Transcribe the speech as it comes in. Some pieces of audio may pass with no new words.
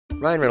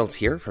Ryan Reynolds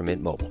here from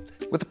Mint Mobile.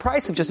 With the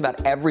price of just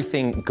about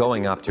everything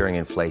going up during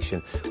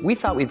inflation, we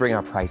thought we'd bring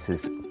our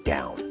prices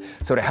down.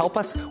 So to help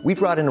us, we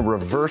brought in a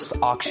reverse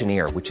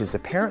auctioneer, which is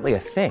apparently a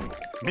thing.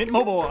 Mint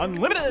Mobile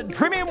Unlimited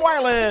Premium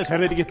Wireless. How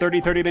to get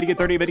 30, 30, bit to get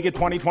 30, bit to get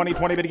 20, 20,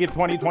 20, bit to get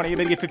 20, 20,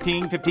 bit to get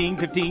 15, 15,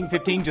 15,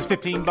 15, just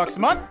 $15 a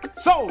month?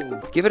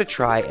 Sold! Give it a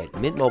try at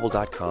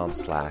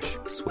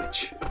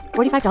mintmobile.com/switch.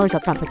 $45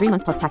 up front for 3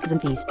 months plus taxes and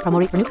fees. Promo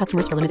rate for new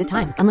customers for limited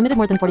time. Unlimited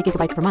more than 40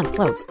 gigabytes per month.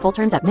 Slows full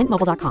terms at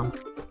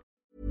mintmobile.com.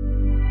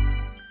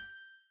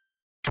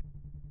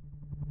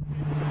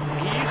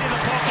 He's in the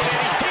pocket,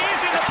 Eddie.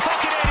 He's in the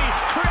pocket, Eddie.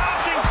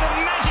 Crafting some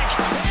magic.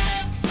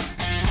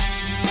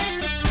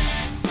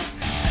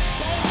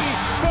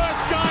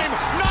 First game,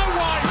 no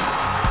one.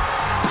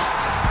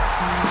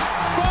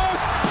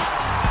 First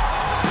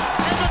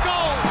ever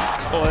goal.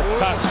 Oh, that's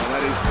touch.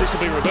 This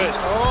will be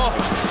reversed.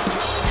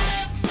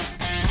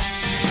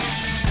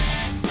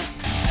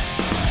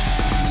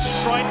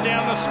 Straight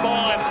down the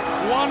spine.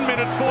 1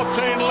 minute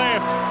 14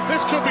 left.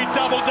 This could be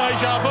double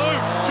deja vu.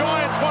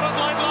 Giants won it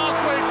late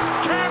last week.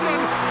 Cameron,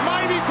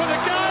 maybe for the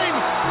game.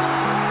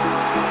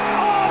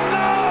 Oh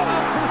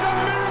no! The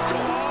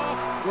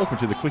miracle! Welcome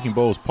to the Clicking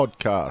Balls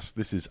podcast.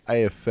 This is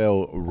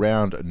AFL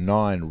Round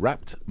 9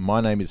 Wrapped. My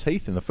name is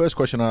Heath, and the first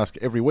question I ask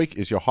every week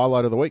is your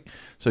highlight of the week.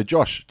 So,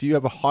 Josh, do you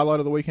have a highlight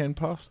of the weekend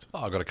past?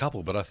 Oh, I've got a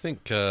couple, but I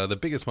think the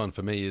biggest one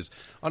for me is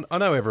I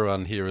know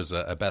everyone here is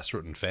a Bass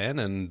Rutten fan,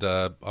 and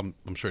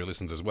I'm sure he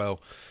listens as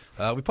well.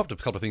 We popped a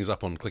couple of things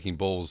up on Clicking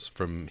Balls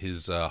from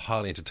his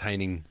highly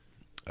entertaining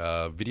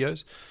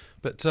videos,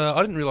 but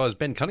I didn't realise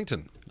Ben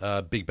Cunnington,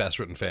 big Bass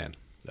Rutten fan.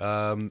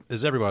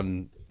 As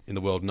everyone in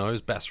the world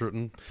knows, Bass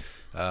Rutten,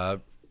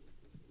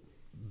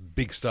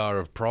 big star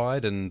of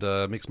Pride and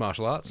mixed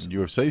martial arts.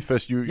 UFC,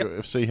 first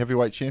UFC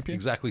heavyweight champion.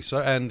 Exactly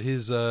so, and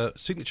his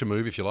signature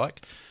move, if you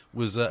like,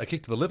 was a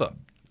kick to the liver.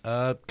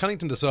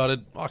 Cunnington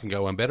decided, I can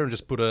go one better, and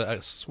just put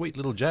a sweet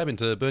little jab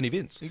into Bernie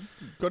Vince. He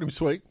got him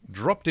sweet.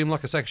 Dropped him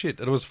like a sack of shit.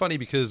 And it was funny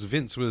because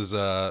Vince was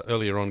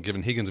earlier on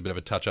giving Higgins a bit of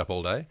a touch-up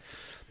all day,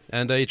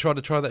 and he tried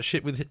to try that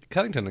shit with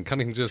Cunnington, and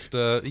Cunnington just,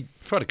 he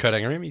tried to coat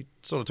anger him. He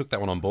sort of took that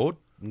one on board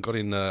and got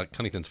in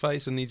Cunnington's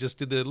face, and he just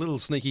did the little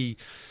sneaky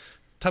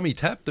tummy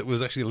tap that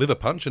was actually a liver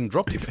punch and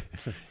dropped him.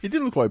 He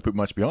didn't look like he put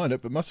much behind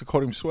it, but must have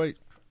caught him sweet.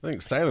 I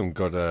think Salem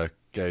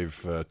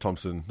gave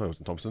Thompson, no, it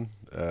wasn't Thompson,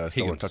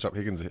 someone a touch up,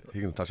 Higgins a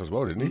touch up as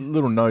well, didn't he?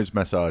 Little nose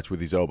massage with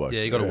his elbow.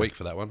 Yeah, he got a week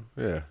for that one.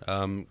 Yeah.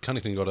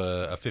 Cunnington got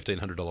a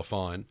 $1,500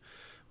 fine,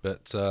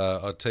 but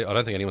I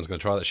don't think anyone's going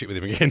to try that shit with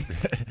him again.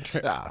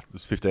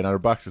 It's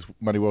 $1,500. It's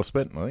money well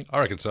spent, I think. I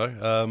reckon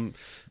so.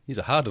 He's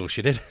a hard little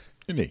shithead.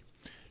 Isn't he?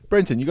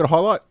 Brenton, you got a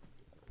highlight?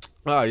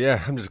 Oh,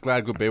 yeah, I'm just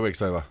glad Good Beer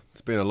Week's over.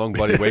 It's been a long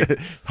bloody week.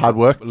 Hard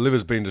work.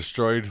 Liver's been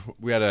destroyed.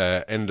 We had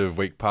a end of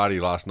week party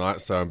last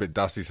night, so I'm a bit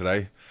dusty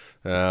today.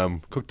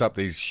 Cooked up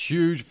these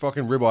huge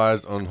fucking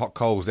ribeyes on hot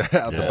coals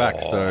out the back.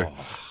 So,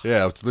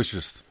 yeah, it was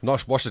delicious.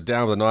 Washed it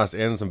down with a nice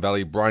Anderson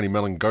Valley Briny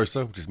Melon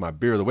Gosa, which is my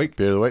beer of the week.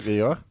 Beer of the week, there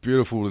you are.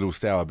 Beautiful little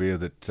sour beer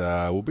that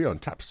will be on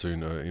tap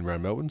soon in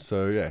around Melbourne.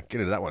 So, yeah,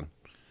 get into that one.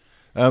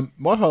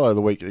 My highlight of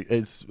the week,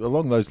 it's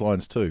along those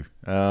lines too.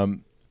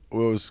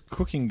 We was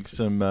cooking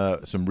some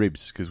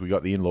ribs because we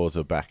got the in-laws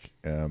are back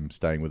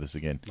staying with us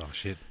again. Oh,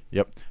 shit.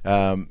 Yep.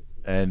 And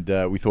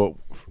we thought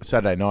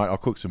Saturday night I'll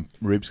cook some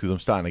ribs because I'm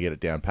starting to get it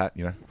down pat,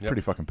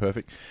 pretty fucking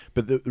perfect.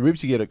 But the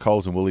ribs you get at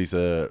Coles and Woolies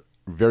are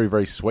very,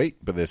 very sweet,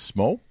 but they're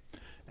small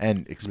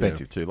and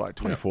expensive too, like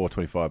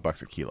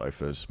 $25 a kilo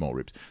for small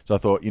ribs. So I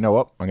thought, you know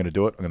what, I'm going to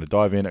do it. I'm going to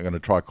dive in. I'm going to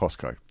try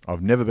Costco.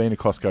 I've never been to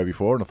Costco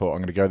before, and I thought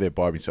I'm going to go there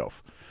by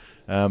myself.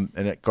 And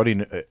it got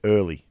in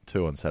early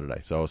too on Saturday,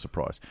 so I was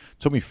surprised. It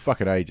took me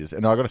fucking ages.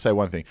 And I got to say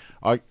one thing.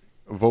 I've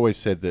always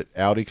said that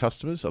Aldi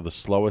customers are the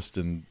slowest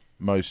and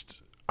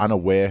most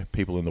unaware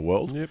people in the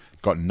world. Yep.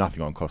 Got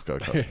nothing on Costco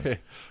customers.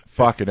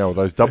 Fucking hell,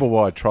 those double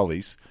wide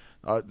trolleys.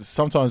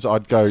 Sometimes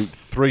I'd go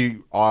 3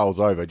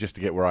 aisles over just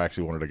to get where I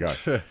actually wanted to go.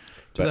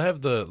 Do they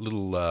have the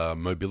little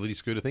mobility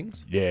scooter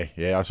things? Yeah,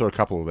 I saw a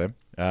couple of them.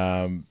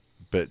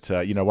 But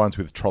ones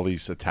with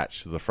trolleys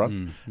attached to the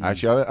front.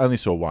 Actually, I only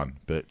saw one,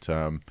 but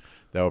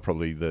they were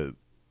probably the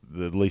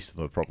least of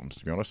the problems,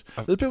 to be honest.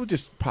 The people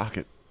just park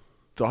it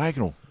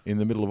diagonal in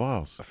the middle of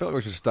aisles. I feel like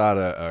we should start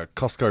a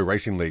Costco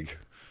racing league.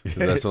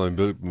 That's on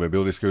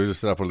mobility scooters.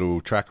 Set up a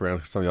little track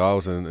around some of the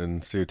aisles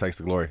and see who takes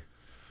the glory.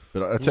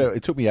 But I tell you,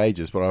 it took me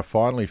ages, but I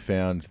finally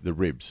found the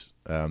ribs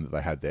that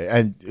they had there.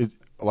 And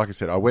like I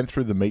said, I went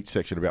through the meat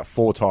section about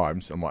 4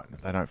 times. I'm like,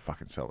 they don't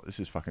fucking sell it. This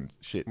is fucking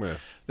shit. Yeah.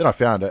 Then I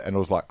found it, and it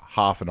was like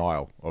half an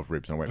aisle of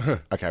ribs. And I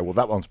went, okay, well,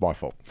 that one's my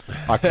fault.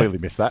 I clearly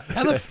missed that.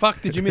 How the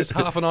fuck did you miss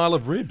half an aisle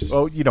of ribs?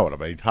 Well, you know what I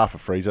mean. Half a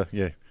freezer,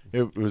 yeah.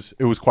 It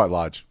was quite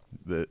large,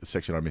 the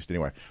section I missed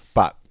anyway.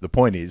 But the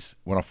point is,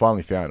 when I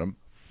finally found them,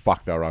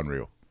 fuck, they were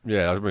unreal.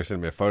 Yeah, I remember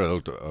sending me a photo. It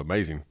looked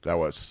amazing. They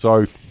were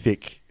so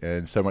thick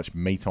and so much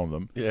meat on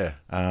them. Yeah.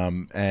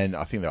 And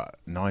I think they're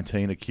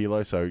 19 a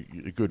kilo, so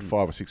a good $5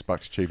 or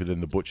 $6 cheaper than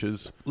the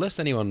butchers.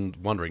 Lest anyone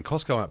wondering,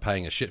 Costco aren't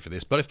paying us shit for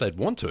this, but if they'd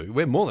want to,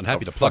 we're more than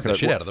happy to plug the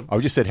shit out of them. I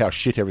just said how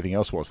shit everything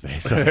else was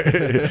there. So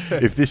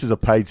if this is a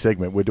paid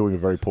segment, we're doing a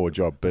very poor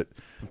job. But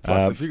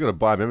Plus, if you've got to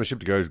buy a membership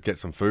to go get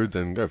some food,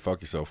 then go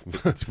fuck yourself.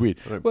 it's weird.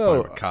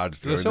 Well, cards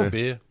Do they sell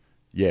beer?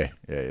 Yeah.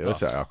 They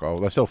sell alcohol.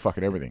 They sell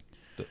fucking everything.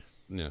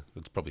 Yeah,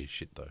 it's probably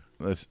shit though.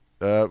 There's,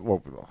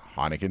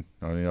 Heineken.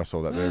 I mean, I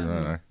saw that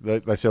there. No.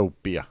 They sell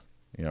beer,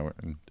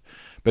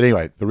 but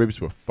anyway, the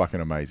ribs were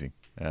fucking amazing.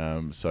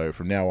 So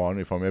from now on,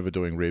 if I'm ever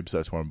doing ribs,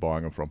 that's where I'm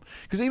buying them from.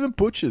 Because even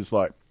butchers,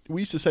 like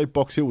we used to say,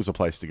 Box Hill was a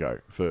place to go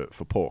for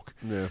pork.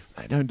 Yeah,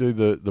 they don't do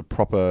the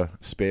proper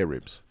spare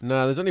ribs.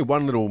 No, there's only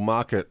one little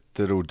market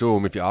that'll do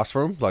them if you ask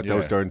for them. Like they'll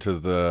just go into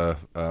the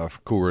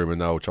cool room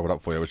and they'll chop it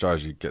up for you, which I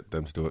usually get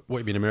them to do it. What,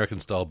 you mean American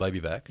style baby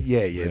back?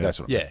 Yeah, that's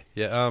what.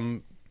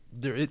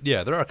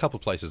 There are a couple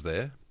of places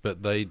there,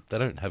 but they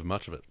don't have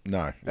much of it.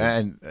 No,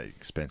 and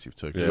expensive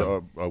too.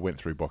 Cause I went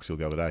through Box Hill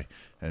the other day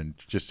and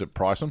just to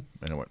price them,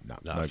 and I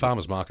went, no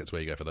farmers market's where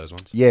you go for those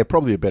ones. Yeah,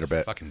 probably a better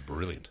bet. Fucking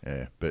brilliant.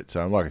 Yeah, but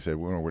like I said,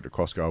 when I went to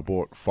Costco, I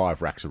bought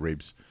 5 racks of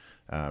ribs.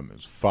 It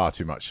was far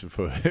too much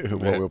for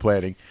what we were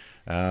planning,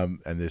 and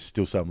there's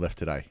still some left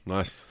today.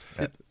 Nice.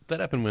 That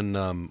happened when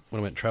I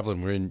went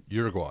travelling. We're in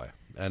Uruguay,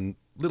 and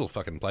little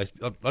fucking place.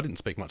 I didn't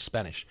speak much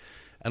Spanish.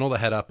 And all they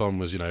had up on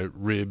was,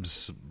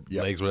 ribs,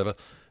 legs, whatever.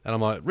 And I'm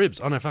like, ribs?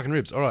 Oh, no, fucking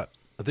ribs. All right.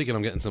 I'm thinking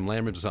I'm getting some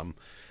lamb ribs or something.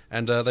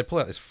 And they pull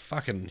out this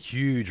fucking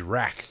huge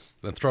rack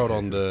and throw it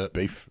on the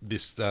beef.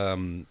 This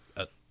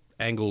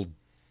angled,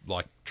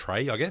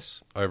 tray, I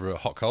guess, over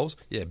hot coals.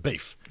 Yeah,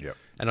 beef. Yep.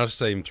 And I just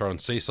see him throwing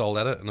sea salt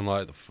at it. And I'm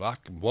like, the fuck?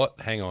 What?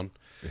 Hang on.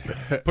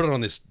 Put it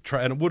on this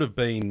tray. And it would have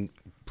been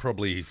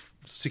probably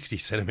 60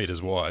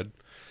 centimetres wide.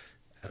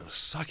 And it was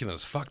succulent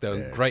as fuck, though.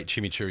 And great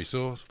chimichurri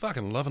sauce.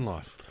 Fucking loving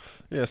life.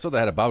 Yeah, I saw they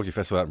had a barbecue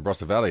festival out in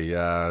Barossa Valley.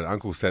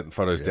 Uncle sent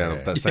photos down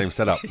of that same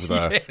setup, with,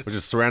 which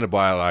is surrounded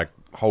by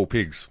whole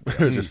pigs,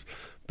 just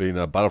being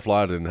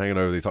butterflied and hanging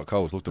over these hot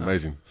coals. Looked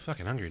amazing.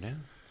 Fucking hungry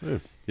now.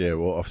 Yeah,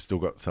 well, I've still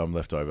got some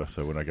left over,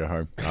 so when I go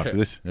home after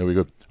this, it'll be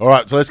good. All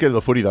right, so let's get to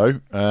the footy,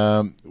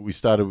 though. We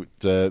started with,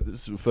 this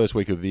is the first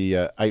week of the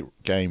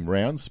 8-game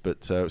rounds,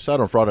 but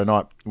started on Friday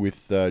night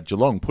with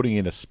Geelong putting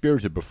in a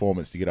spirited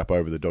performance to get up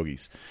over the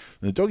Doggies.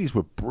 And the Doggies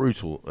were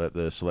brutal at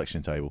the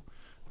selection table.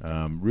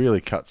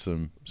 Really cut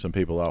some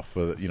people off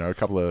for a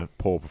couple of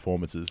poor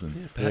performances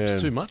and perhaps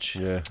too much.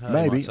 Yeah,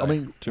 maybe. I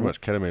mean, too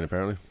much ketamine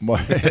apparently. Might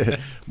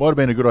have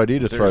been a good idea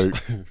to throw.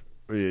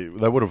 They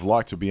would have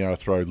liked to be able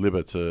to throw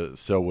Libba to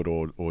Selwood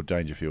or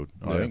Dangerfield.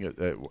 I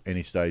think at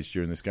any stage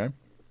during this game.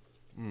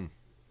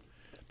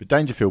 But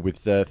Dangerfield with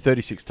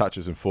 36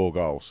 touches and 4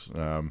 goals,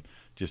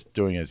 just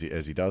doing as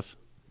he does.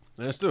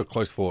 And it's still a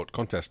close fought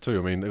contest too.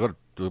 I mean, they got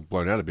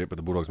blown out a bit, but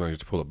the Bulldogs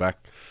managed to pull it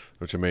back,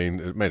 which it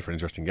made for an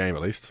interesting game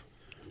at least.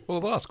 Well,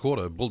 the last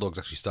quarter, Bulldogs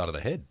actually started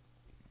ahead.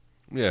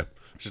 Yeah,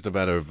 it's just a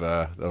matter of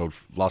that old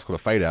last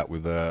quarter fade out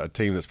with a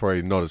team that's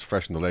probably not as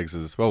fresh in the legs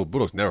as well.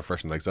 Bulldogs never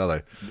fresh in the legs, are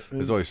they?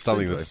 There's always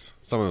something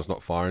that's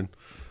not firing.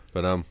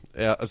 But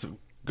it's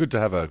good to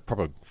have a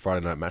proper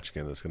Friday night match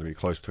again. That's going to be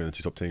close between the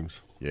two top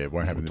teams. Yeah, it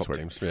won't happen this week.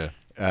 Teams, yeah.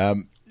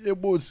 It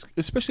was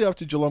especially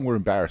after Geelong were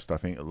embarrassed. I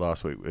think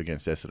last week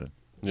against Essendon.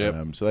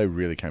 Yeah. So they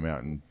really came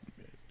out and.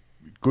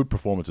 Good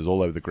performances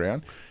all over the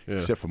ground,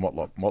 except for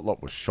Motlop.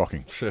 Motlop was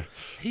shocking. Sure.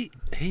 He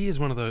is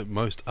one of the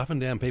most up and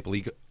down people.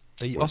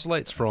 He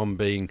oscillates from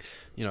being,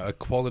 a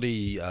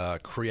quality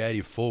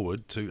creative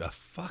forward to a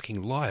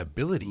fucking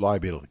liability.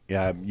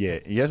 Yeah,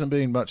 he hasn't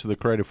been much of the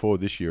creative forward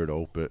this year at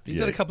all, but he's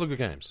had a couple of good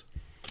games.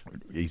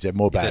 He's had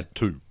more bad. He's had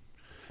 2.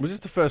 Was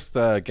this the first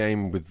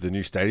game with the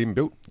new stadium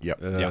built?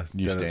 Yep.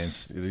 New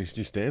stands. These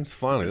new stands.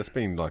 Finally, that's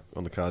been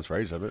on the cards for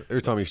ages.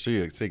 Every time you see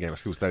a game at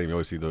School Stadium, you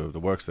always see the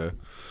works there.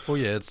 Well,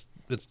 yeah,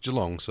 it's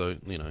Geelong, so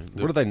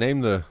What do they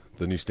name the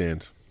new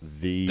stand?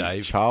 The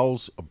Dave.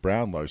 Charles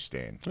Brownlow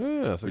stand.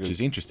 Yeah, which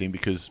is interesting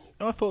because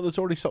I thought there's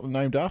already something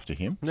named after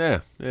him.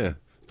 Yeah. Could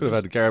have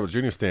had the Gary Ablett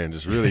Jr. stand,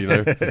 just really,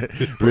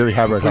 really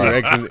hammer it put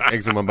home. your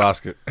eggs in one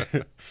basket.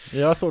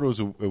 Yeah, I thought it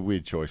was a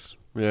weird choice.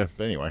 Yeah,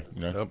 but anyway,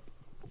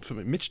 for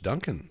Mitch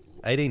Duncan,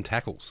 18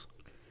 tackles.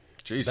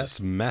 Jesus,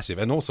 that's massive,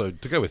 and also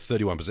to go with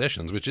 31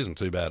 possessions, which isn't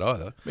too bad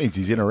either. Means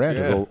he's in around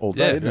it all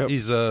day. Yeah,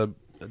 he's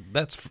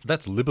that's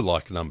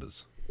Libba-like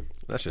numbers.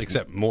 That's just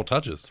except more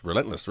touches. It's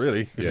relentless,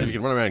 really. If you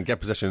can run around and get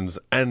possessions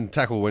and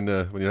tackle when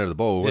you have the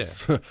ball,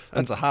 that's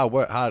a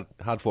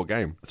hard fought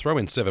game. Throw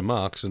in 7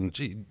 marks, and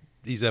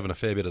he's having a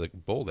fair bit of the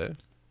ball there.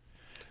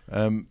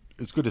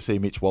 It's good to see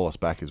Mitch Wallace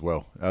back as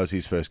well. That was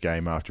his first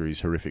game after his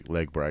horrific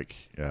leg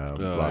break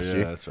last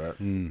year. That's right.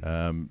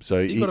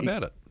 So he got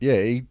about it.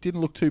 Yeah, he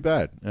didn't look too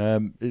bad.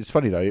 It's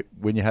funny though,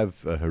 when you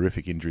have a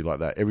horrific injury like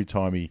that, every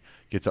time he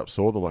gets up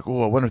sore, they're like,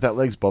 "Oh, I wonder if that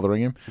leg's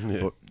bothering him."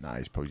 Yeah. But no,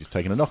 he's probably just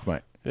taking a knock,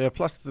 mate. Yeah.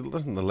 Plus,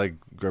 doesn't the leg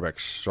grow back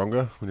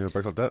stronger when you have a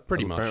break like that?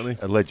 Pretty much, apparently,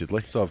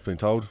 allegedly. So I've been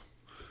told.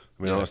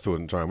 I mean, I still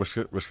wouldn't try and risk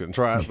it and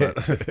try it,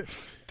 but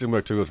didn't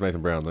work too good for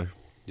Nathan Brown though.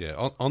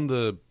 Yeah, on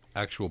the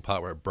actual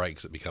part where it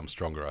breaks, it becomes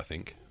stronger, I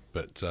think.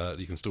 But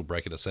you can still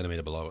break it a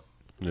centimetre below it.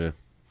 Yeah.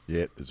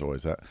 Yeah, there's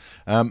always that.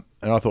 And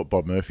I thought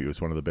Bob Murphy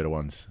was one of the better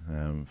ones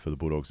for the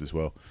Bulldogs as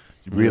well.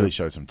 He really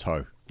showed some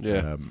toe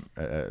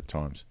at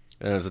times.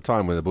 And it's a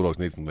time when the Bulldogs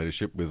need some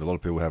leadership, with a lot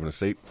of people having a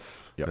seat.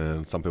 Yep.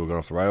 And some people got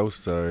off the rails.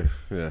 So,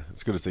 yeah,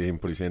 it's good to see him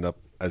put his hand up,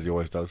 as he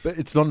always does. But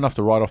it's not enough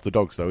to write off the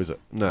Dogs, though, is it?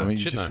 No. I mean,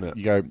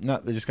 you go, no,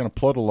 they're just going to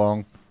plod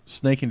along,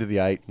 sneak into the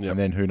 8, and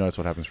then who knows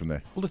what happens from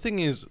there. Well, the thing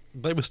is,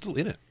 they were still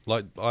in it.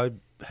 Like, I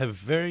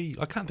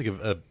can't think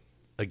of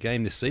a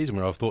game this season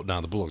where I've thought,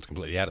 the Bulldogs are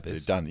completely out of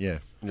this. They're done, yeah.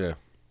 Yeah.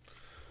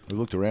 We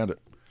looked around it.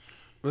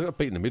 Well, they got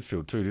beaten in the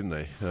midfield too, didn't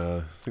they?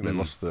 I think they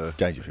lost the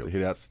Dangerfield. The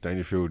hit-outs,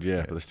 Dangerfield,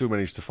 yeah. But they still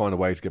managed to find a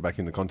way to get back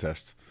in the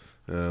contest.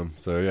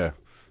 So, yeah,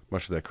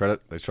 much to their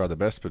credit. They tried their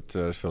best, but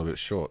just fell a bit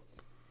short.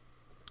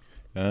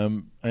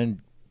 And,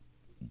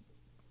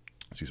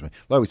 excuse me,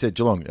 like we said,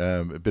 Geelong,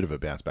 a bit of a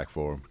bounce back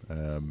for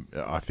them.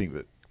 I think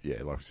that,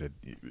 like we said,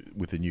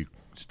 with the new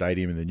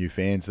stadium and the new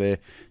fans there,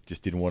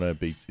 just didn't want to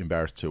be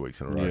embarrassed 2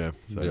 weeks in a row. Yeah.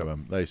 So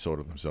they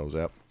sorted themselves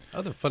out.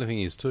 Other funny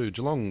thing is, too,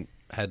 Geelong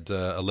had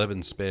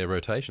 11 spare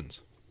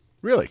rotations.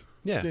 Really?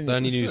 Yeah, they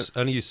only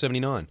used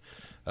 79,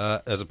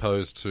 as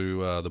opposed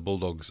to the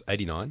Bulldogs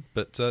 89.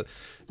 But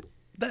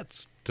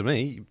that's, to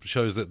me,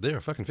 shows that they're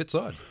a fucking fit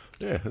side.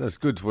 Yeah, that's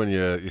good when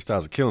your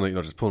stars are killing it. You're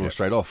not just pulling them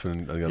straight off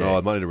and going,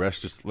 I might need a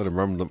rest. Just let them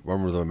run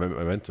with the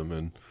momentum.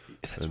 And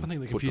that's one thing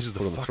that confuses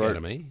the fuck out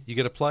of me. You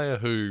get a player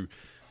who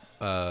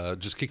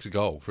just kicks a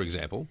goal, for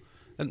example,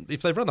 and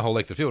if they've run the whole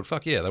length of the field,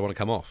 fuck yeah, they want to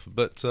come off.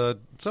 But some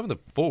of the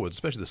forwards,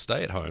 especially the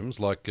stay-at-homes,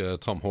 like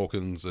Tom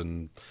Hawkins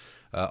and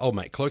old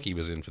mate Clokey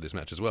was in for this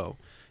match as well.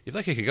 If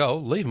they kick a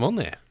goal, leave them on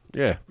there.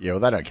 Yeah, well,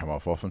 they don't come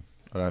off often.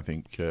 I don't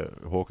think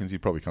Hawkins, he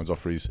probably comes off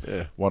for his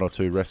 1 or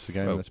 2 rests a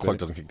game. Well, Cloak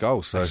doesn't kick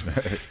goals, so...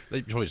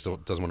 He probably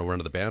just doesn't want to run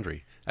to the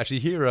boundary. Actually,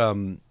 here,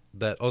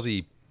 that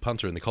Aussie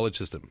punter in the college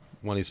system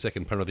won his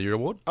second Punter of the Year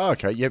award. Oh,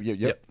 okay, yep.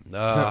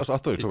 I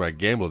thought you were talking about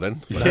Gamble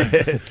then.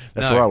 That's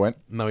where I went.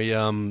 No, he...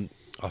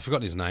 I've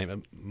forgotten his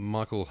name.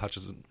 Michael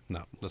Hutchison.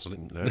 No, that's not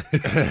it.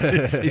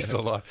 No. He's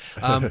still alive.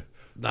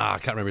 I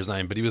can't remember his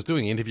name, but he was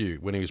doing an interview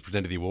when he was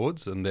presenting the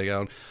awards, and they're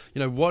going,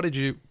 why did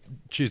you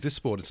choose this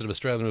sport instead of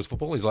Australian rules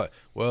football? He's like,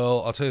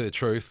 well, I'll tell you the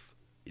truth.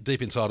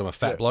 Deep inside, I'm a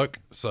fat bloke,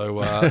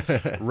 so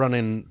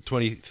running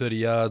 20, 30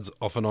 yards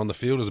off and on the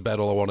field is about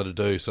all I wanted to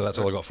do, so that's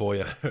all I got for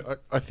you.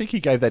 I think he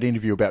gave that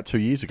interview about 2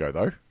 years ago,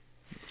 though.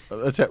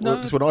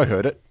 That's when I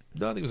heard it.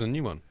 No, I think it was a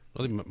new one.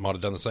 I think he might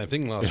have done the same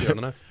thing last year, I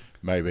don't know.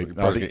 Maybe.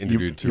 I think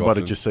you might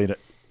have just seen it.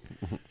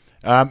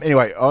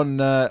 Anyway,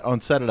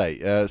 on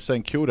Saturday,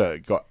 St Kilda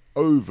got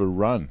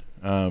overrun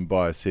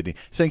by Sydney.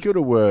 St Kilda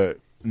were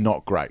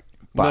not great,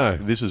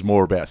 but this is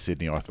more about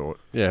Sydney, I thought.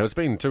 Yeah, it's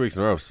been 2 weeks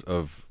in a row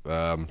of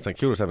St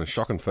Kilda's having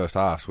shocking first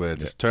halves where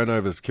just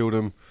turnovers killed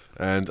them,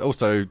 and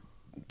also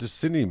just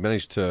Sydney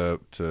managed to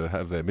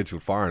have their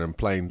midfield firing and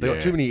playing. They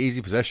got too many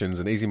easy possessions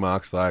and easy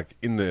marks, like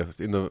in the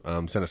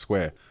centre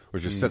square,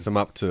 which just sets them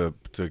up to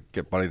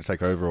get Buddy to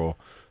take over or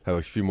have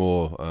a few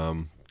more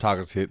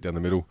targets hit down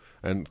the middle,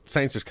 and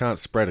Saints just can't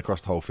spread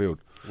across the whole field.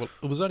 Well,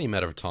 it was only a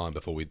matter of time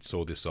before we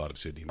saw this side of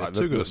Sydney. They're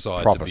too good a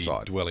side to be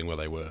dwelling where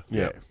they were.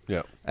 Yeah.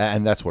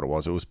 And that's what it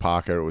was. It was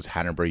Parker, it was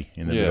Hanbury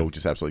in the middle,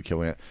 just absolutely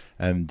killing it.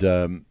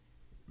 And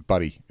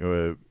Buddy,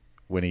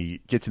 when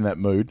he gets in that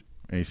mood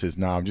and he says,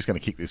 I'm just going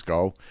to kick this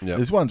goal. Yep.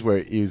 There's ones where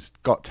he's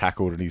got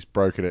tackled and he's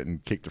broken it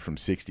and kicked it from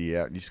 60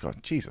 out, and you just go,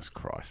 Jesus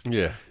Christ.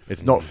 Yeah.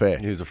 It's not fair.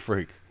 He's a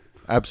freak.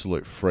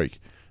 Absolute freak.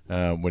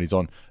 When he's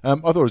on. I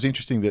thought it was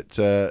interesting that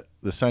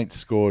the Saints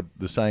scored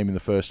the same in the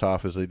first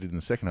half as they did in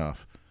the second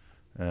half.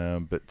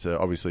 But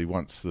obviously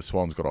once the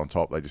Swans got on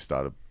top, they just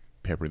started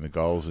peppering the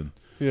goals and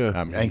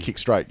kick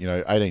straight.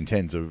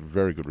 18-10's a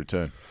very good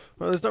return.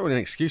 Well, there's not really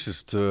any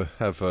excuses to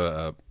have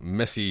a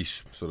messy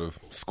sort of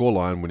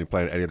scoreline when you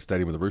play at Etihad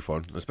Stadium with the roof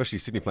on, especially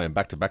Sydney playing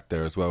back-to-back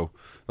there as well.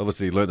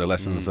 Obviously learnt their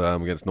lessons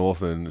against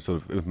North and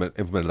sort of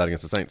implemented that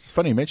against the Saints.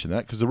 Funny you mention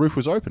that because the roof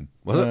was open.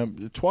 Was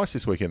it? Twice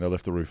this weekend they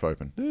left the roof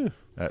open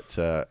at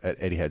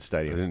Etihad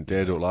Stadium. They didn't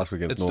dare do it last week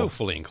against It's North.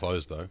 still fully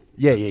enclosed though.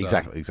 Yeah,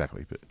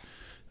 exactly. But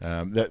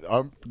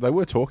they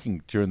were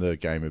talking during the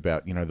game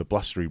about the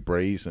blustery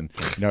breeze and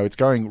it's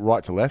going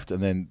right to left,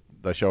 and then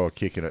they show a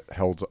kick and it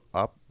holds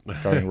up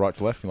going right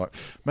to left. And like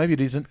maybe it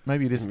isn't.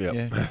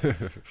 Yep.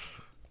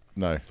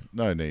 Yeah.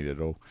 No need at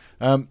all.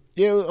 I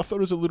thought it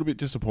was a little bit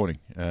disappointing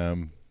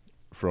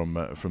from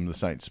the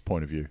Saints'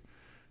 point of view,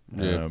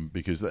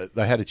 because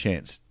they had a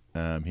chance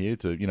here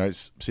to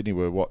Sydney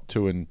were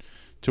 2-6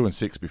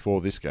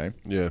 before this game.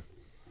 Yeah.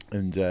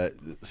 And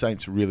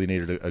Saints really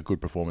needed a good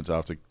performance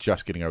after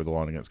just getting over the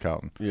line against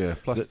Carlton. Yeah,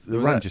 plus the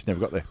run just never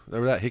got there. They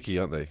were that hickey,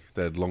 aren't they?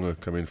 They had Longer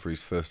come in for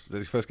his first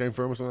game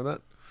for him or something like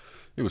that.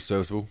 He was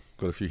serviceable,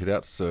 got a few hit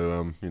outs,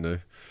 so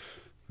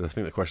I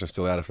think the question's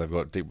still out if they've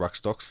got deep ruck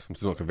stocks. I'm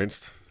still not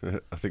convinced.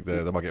 I think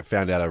they might get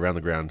found out around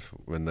the ground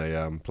when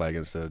they play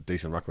against a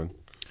decent ruckman.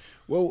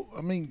 Well,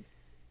 I mean,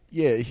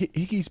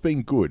 Hickey's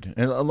been good,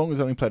 and as long as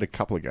he only played a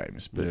couple of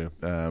games, but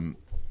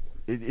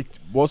it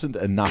wasn't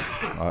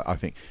enough, I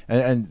think.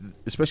 And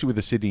especially with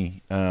the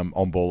Sydney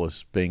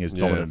on-ballers being as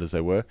dominant as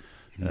they were.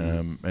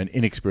 An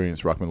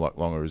inexperienced ruckman like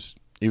Longer is,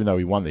 even though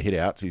he won the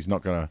hit-outs, he's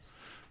not going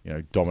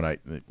to dominate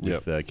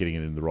with getting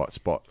it in the right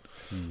spot.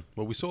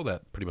 Well, we saw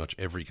that pretty much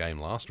every game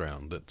last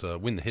round, that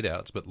win the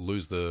hit-outs but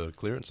lose the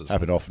clearances.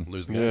 Happened often.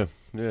 Lose the game.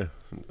 Yeah.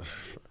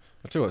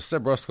 I tell you what,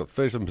 Seb Ross got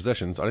 37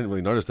 possessions. I didn't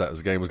really notice that as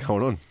the game was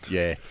going on.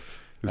 Yeah.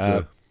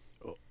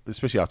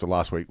 Especially after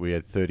last week, we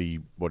had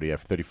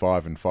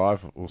 35 and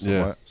 5 or something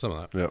like that. Something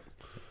like that. Yep.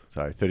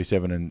 So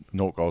 37 and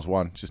 0 goals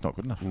won. It's just not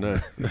good enough. No.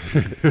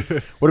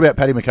 What about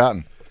Paddy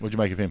McCartan? What did you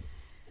make of him?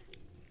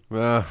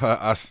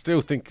 I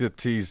still think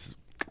that he's...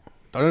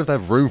 I don't know if they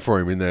have room for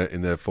him in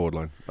their forward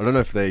line. I don't know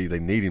if they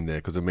need him there,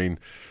 because, I mean,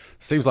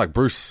 seems like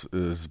Bruce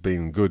has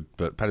been good,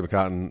 but Paddy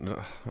McCartan,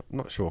 I'm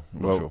not sure.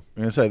 I'm going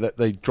to say that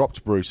they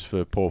dropped Bruce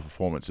for poor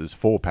performances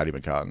for Paddy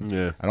McCartan.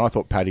 Yeah. And I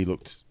thought Paddy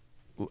looked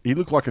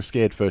like a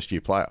scared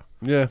first-year player.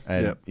 Yeah.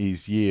 And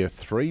he's year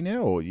 3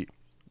 now? Or Yeah,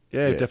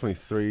 definitely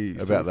 3.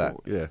 About that.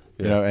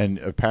 Yeah. And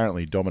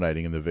apparently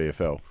dominating in the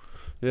VFL.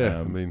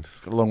 Yeah, I mean...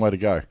 Got a long way to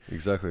go.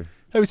 Exactly.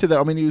 Having said that,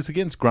 I mean, he was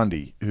against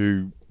Grundy,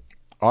 who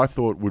I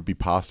thought would be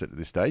past it at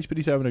this stage, but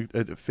he's having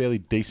a fairly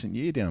decent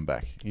year down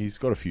back. He's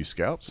got a few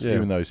scalps,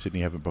 even though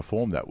Sydney haven't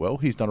performed that well.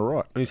 He's done all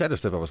right. And he's had to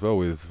step up as well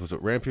with, was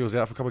it Rampy was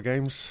out for a couple of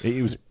games?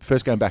 He was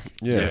first game back.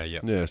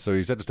 Yeah, so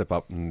he's had to step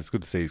up, and it's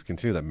good to see he's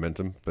continued that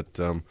momentum. But,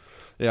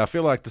 I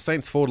feel like the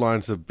Saints forward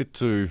line's a bit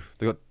too...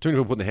 They've got too many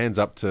people putting their hands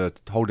up to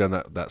hold down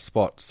that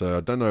spot, so I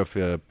don't know if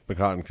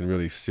McCartan can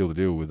really seal the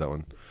deal with that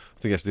one. I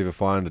think he has to either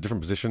find a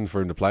different position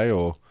for him to play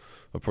or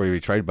probably be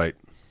trade bait.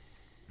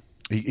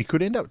 He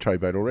could end up trade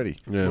bait already.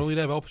 Yeah. Well, he'd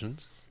have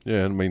options.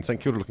 Yeah, I mean, St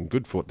Kilda looking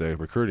good for what they're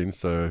recruiting,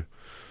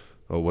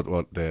 or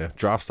what their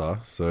drafts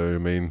are. So, I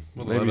mean,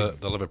 well, maybe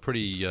they'll have a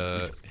pretty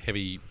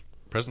heavy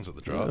presence at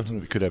the draft.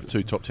 They could have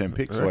 2 top 10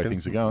 picks the way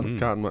things are going.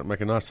 Carlton might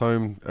make a nice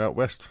home out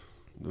west.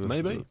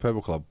 Maybe. The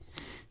Purple Club.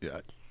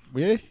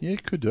 Yeah,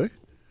 could do.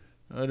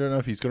 I don't know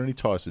if he's got any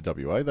ties to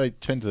WA. They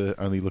tend to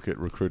only look at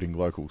recruiting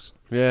locals.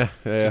 Yeah.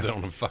 Because they don't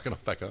want them fucking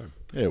off back home.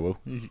 Yeah, well,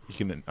 you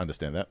can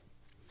understand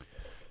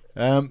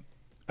that.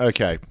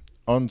 Okay,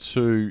 on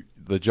to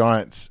the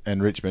Giants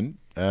and Richmond.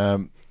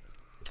 Yeah.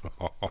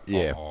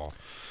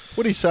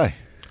 What do you say?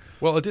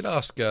 Well, I did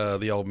ask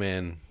the old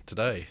man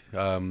today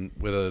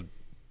whether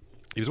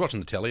he was watching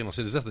the telly, and I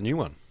said, "Is that the new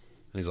one?"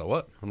 And he's like,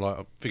 "What?" I'm like,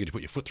 "I figured you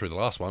put your foot through the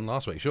last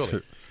week,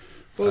 surely."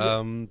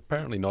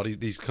 Apparently not.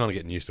 He's kind of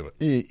getting used to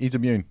it. He's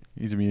immune.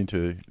 He's immune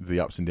to the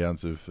ups and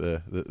downs of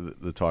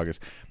the Tigers.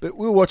 But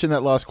we were watching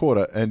that last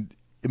quarter, and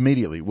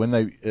immediately when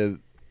they,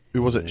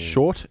 who was it?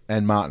 Short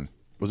and Martin.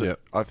 Was it?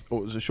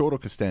 Was it Short or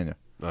Castagna?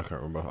 I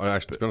can't remember.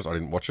 To be honest, I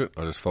didn't watch it.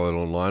 I just followed it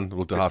online.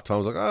 Looked at half time. I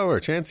was like, "Oh, we're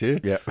a chance here."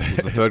 Yeah.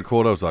 The third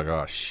quarter, I was like,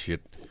 "Oh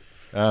shit."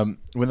 When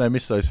they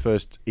missed those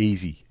first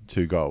easy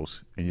 2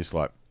 goals, and you're just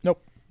like,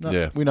 "Nope,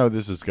 we know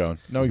this is going.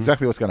 Know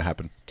exactly what's going to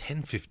happen."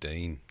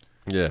 10-15.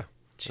 Yeah.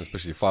 Jeez.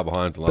 Especially 5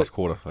 behind the last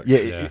quarter. Like,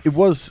 it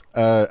was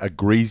a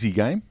greasy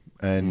game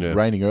and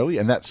raining early,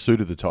 and that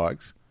suited the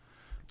Tigers.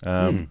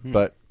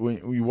 But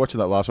when we watched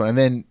that last one, and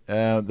then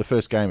the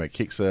first game, it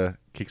kicks a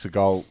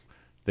goal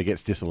that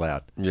gets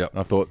disallowed. Yeah,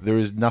 I thought there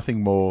is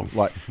nothing more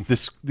like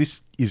this.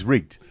 This is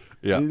rigged.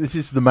 Yeah, this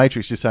is the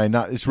Matrix just saying,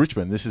 "No, it's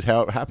Richmond. This is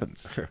how it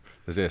happens."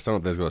 Someone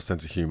up there's got a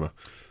sense of humour.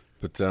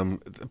 But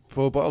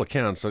by all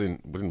accounts, we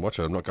didn't watch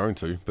it. I'm not going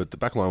to. But the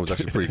back line was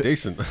actually pretty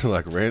decent.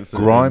 Like Ranson,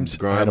 Grimes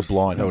had a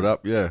blind held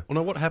up. Yeah. Well,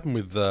 no, what happened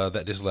with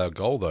that disallowed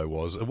goal though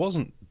was it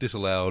wasn't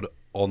disallowed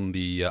on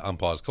the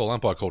umpire's call.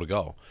 Umpire called a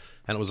goal,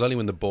 and it was only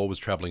when the ball was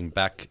travelling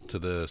back to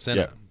the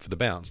centre for the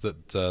bounce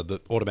that the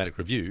automatic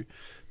review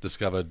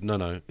discovered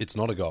no, it's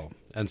not a goal.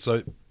 And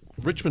so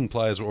Richmond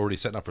players were already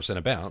setting up for a centre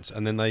bounce,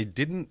 and then they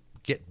didn't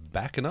get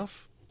back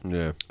enough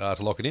to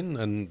lock it in,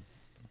 and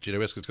Gito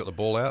Westcott's got the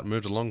ball out,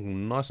 moved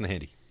along nice and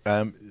handy.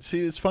 See,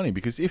 it's funny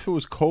because if it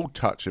was called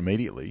touch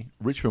immediately,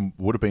 Richmond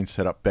would have been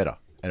set up better,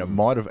 and it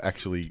might have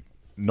actually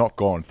not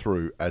gone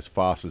through as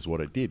fast as what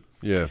it did.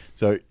 Yeah.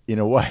 So in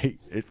a way,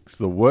 it's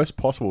the worst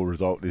possible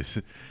result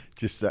is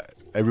just that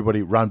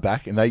everybody run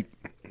back, and the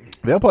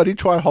umpire did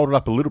try to hold it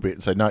up a little bit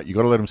and say, "No, you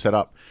got to let them set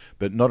up,"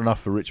 but not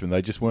enough for Richmond.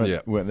 They just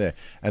weren't there.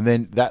 And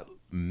then that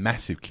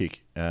massive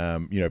kick,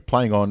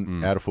 playing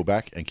on out of full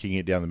back and kicking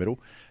it down the middle.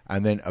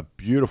 And then a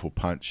beautiful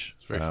punch.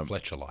 It's very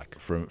Fletcher-like.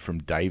 From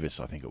Davis,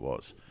 I think it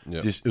was.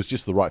 Yep. It was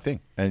just the right thing.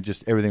 And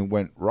just everything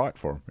went right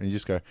for him. And you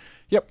just go,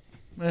 yep,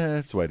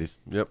 that's the way it is.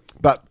 Yep.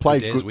 But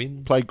played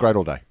great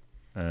all day.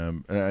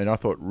 And I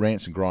thought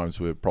Rance and Grimes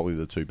were probably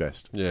the 2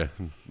 best. Yeah.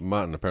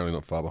 Martin apparently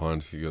not far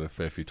behind. He got a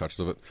fair few touches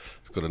of it.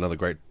 He's got another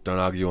great don't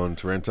argue on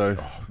Taranto.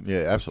 Oh, yeah,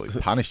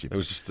 absolutely. Punished him. It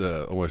was just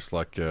almost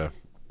like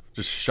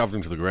just shoved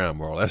him to the ground,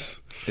 more or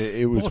less.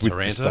 It was with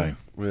Taranto. disdain.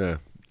 Yeah.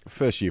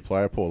 First-year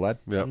player, poor lad.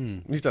 Yeah,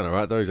 He's done all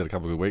right, though. He's had a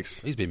couple of good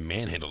weeks. He's been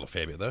manhandled a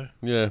fair bit, though.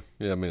 Yeah,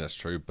 I mean, that's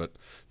true, but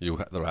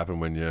that'll happen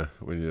when you're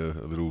a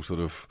little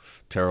sort of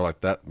terror like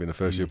that, being a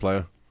first-year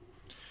player.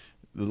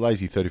 the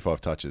lazy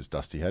 35 touches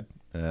Dusty had.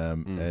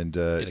 And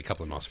Get a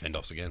couple of nice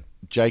fend-offs again.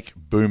 Jake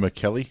Boomer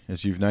Kelly,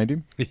 as you've named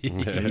him,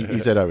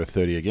 he's had over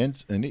 30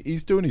 against, and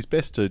he's doing his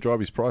best to drive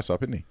his price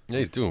up, isn't he? Yeah,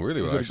 he's doing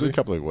really well, He's had a actually. good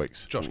couple of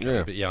weeks. Josh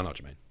Kelly, but I know what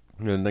you mean.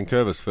 And then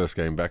Curvis' first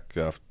game back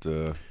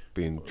after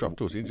being dropped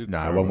or was he injured?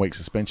 No, 1 week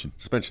suspension.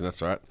 Suspension,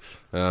 that's right.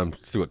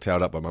 Still got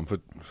towed up by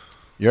Mumford.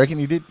 You reckon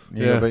he did?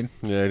 Yeah, he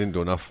didn't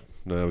do enough.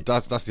 No,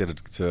 Dusty had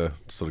to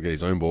sort of get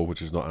his own ball,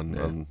 which is not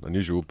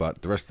unusual,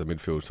 but the rest of the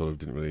midfield sort of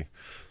didn't really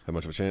have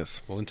much of a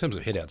chance. Well, in terms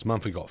of headouts,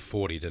 Mumford got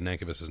 40 to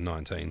Nankervis'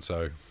 19,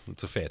 so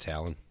it's a fair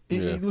talon. He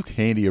looked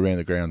handy around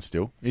the ground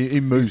still. He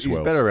moves He's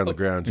well. better around the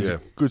ground, He's yeah. a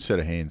good set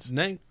of hands.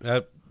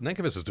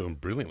 Nankervis is doing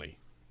brilliantly.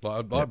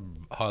 Like, I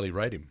highly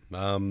rate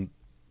him.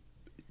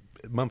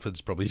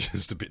 Mumford's probably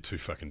just a bit too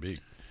fucking big.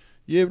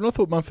 Yeah, but I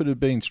thought Mumford had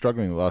been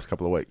struggling the last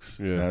couple of weeks,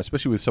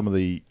 especially with some of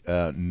the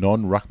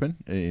non-ruckmen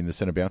in the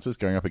centre bouncers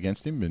going up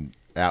against him and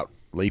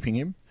out-leaping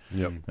him.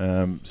 Yep.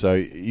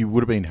 So he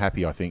would have been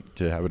happy, I think,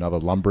 to have another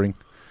lumbering.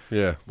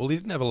 Yeah. Well, he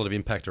didn't have a lot of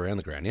impact around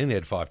the ground. He only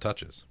had 5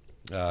 touches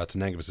to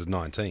Nankervis'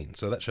 19,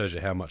 so that shows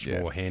you how much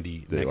more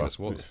handy Nankervis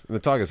was. And the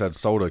Tigers had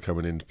Soldo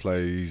coming in to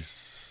play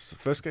his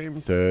first game?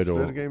 Third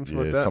game,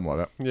 something like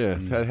that.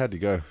 Yeah, how'd he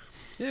go?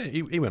 Yeah,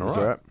 he went Was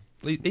all right.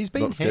 all He's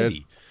been Not scared.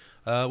 handy.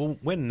 Well,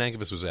 when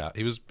Nankervis was out,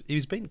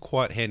 he's been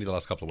quite handy the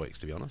last couple of weeks,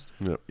 to be honest.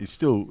 Yep. He's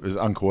still as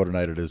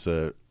uncoordinated as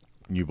a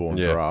newborn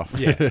giraffe.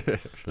 Yeah,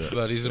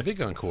 but he's a big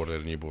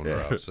uncoordinated newborn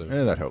giraffe. So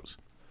Yeah, that helps.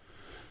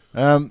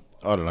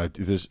 I don't know.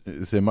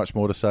 Is there much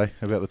more to say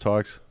about the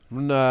Tigers?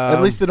 No.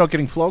 At least they're not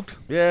getting flogged.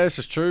 Yeah, this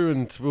is true,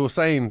 and we were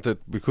saying that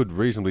we could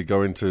reasonably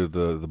go into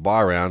the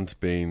bye round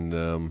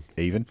being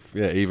Even.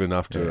 Yeah, even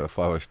after a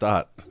 5-0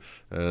 start,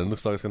 and it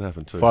looks like it's going to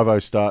happen too.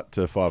 5-0 start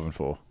to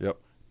 5-4. Yep.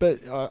 But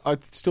I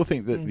still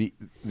think that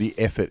the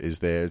effort is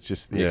there. It's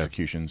just the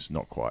execution's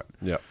not quite.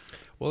 Yep.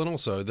 well, and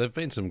also there've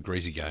been some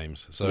greasy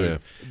games, so Yeah.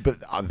 But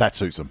that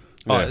suits them.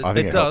 I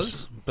think it helps.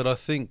 does. But I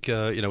think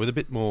with a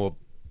bit more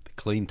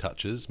clean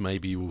touches,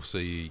 maybe we'll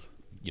see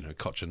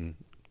Cochin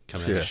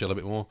come out of the shell a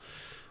bit more.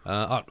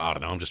 I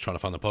don't know. I'm just trying to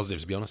find the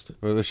positives, to be honest.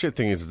 Well, the shit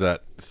thing is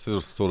that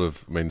sort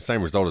of,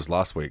 same result as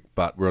last week,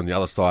 but we're on the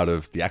other side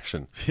of the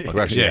action. Like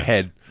we're actually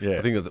ahead. Yeah.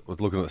 I think I was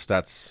looking at the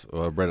stats,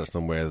 or I read it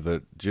somewhere,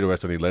 that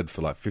GWS only led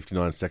for like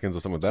 59 seconds or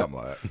something like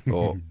that.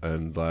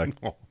 Something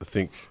like that. I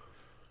think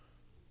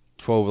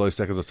 12 of those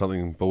seconds or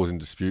something, ball was in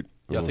dispute.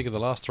 Yeah, I think in the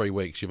last 3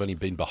 weeks, you've only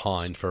been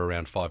behind for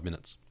around 5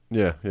 minutes.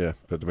 Yeah.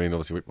 But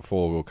obviously, a week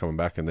before we were coming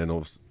back, and then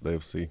they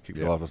obviously kicked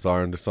the life of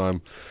siren this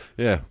time.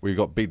 Yeah, we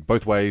got beat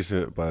both ways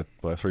by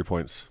 3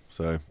 points.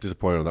 So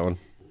disappointed on that one.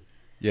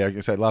 Yeah, I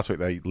can say last week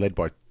they led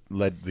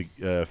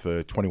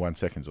for 21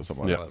 seconds or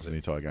something like that in the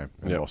entire game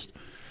and lost.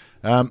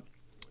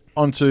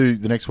 On to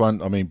the next one.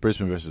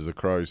 Brisbane versus the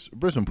Crows.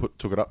 Brisbane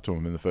took it up to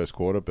them in the first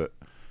quarter, but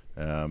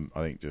I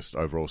think just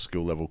overall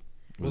skill level.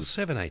 Well,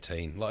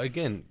 7-18. Like,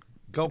 again,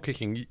 goal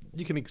kicking,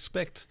 you can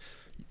expect...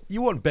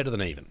 You want better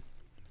than even.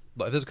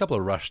 Like, there's a couple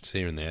of rushes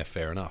here and there,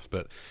 fair enough,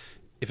 but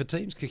if a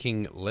team's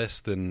kicking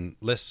less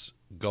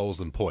goals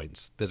than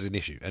points, there's an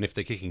issue. And if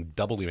they're kicking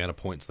double the amount of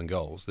points than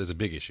goals, there's a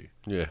big issue.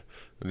 Yeah.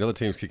 And the other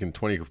team's kicking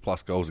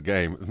 20-plus goals a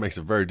game. It makes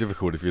it very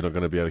difficult if you're not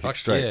going to be able to kick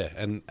straight. Yeah,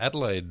 and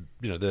Adelaide,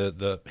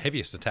 the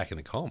heaviest attack in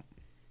the comp.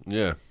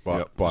 Yeah.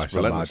 By Just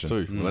some relentless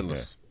margin. too.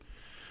 Relentless.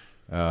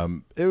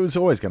 It was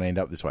always going to end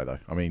up this way, though.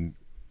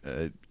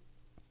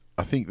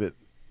 I think that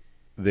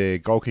their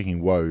goal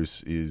kicking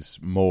woes is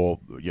more,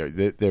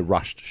 they're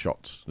rushed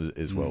shots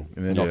as well,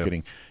 and they're not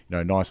getting,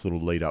 nice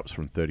little lead ups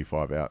from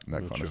 35 out and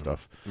that kind of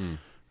stuff.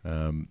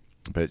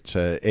 But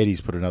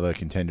Eddie's put another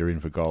contender in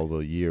for goal of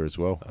the year as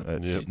well.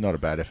 It's not a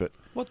bad effort,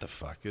 What the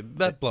fuck?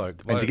 That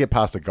bloke. and to get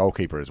past the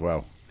goalkeeper as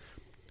well.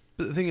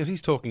 But the thing is,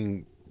 he's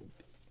talking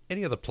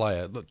any other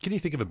player. Look, can you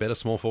think of a better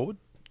small forward?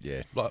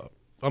 Yeah,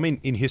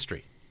 In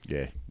history.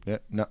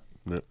 no,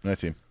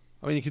 that's him.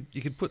 You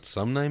could put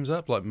some names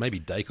up, like maybe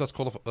Dacos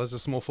qualifies as a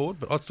small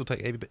forward, but I'd still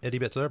take Eddie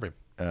Betts over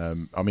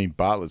him.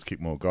 Bartlett's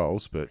kicked more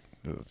goals, but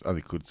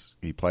only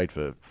he played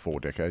for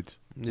 4 decades.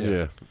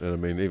 Yeah.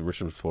 And even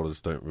Richmond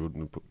supporters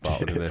wouldn't put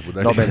Bartlett in there, would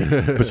they? Not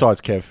many, besides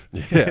Kev.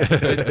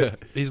 Yeah.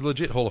 He's a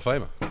legit Hall of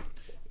Famer.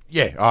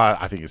 Yeah,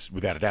 I think it's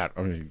without a doubt.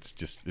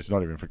 It's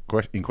not even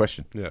in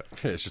question. Yeah.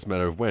 It's just a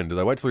matter of when. Do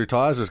they wait till he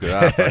retires or just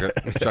go, fuck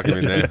it, chuck him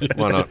in there?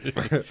 Why not?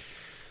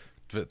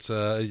 But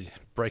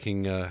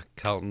breaking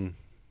Carlton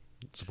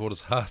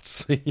supporters'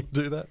 hearts, seeing him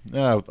do that.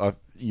 No,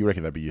 you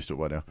reckon they'd be used to it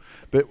by now.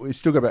 But we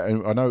still go back.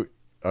 And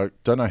I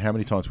don't know how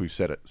many times we've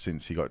said it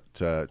since he got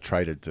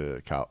traded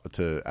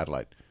to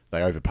Adelaide.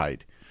 They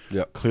overpaid.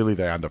 Yep. Clearly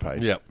they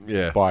underpaid.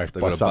 Yeah. By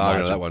They've got a some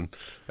bargain margin. on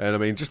that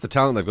one. And just the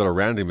talent they've got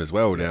around him as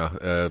well now.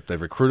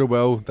 They've recruited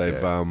well.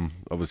 They've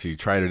obviously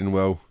traded in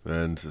well.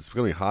 And it's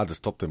going to be hard to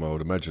stop them, I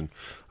would imagine.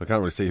 I can't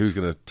really see who's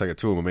going to take it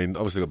to them.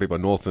 Obviously got beat by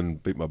North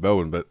and beat by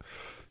Melbourne, but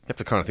you have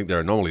to kind of think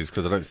they're anomalies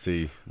because I don't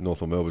see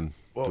North or Melbourne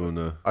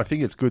doing I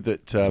think it's good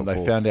that they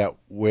four. found out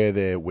where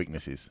their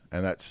weakness is.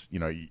 And that's, you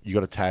got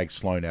to tag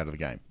Sloan out of the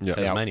game. Yeah.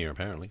 Tasmania,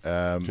 apparently.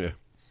 yeah.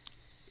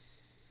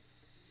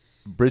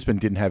 Brisbane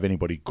didn't have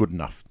anybody good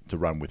enough to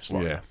run with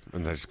Sloan. Yeah,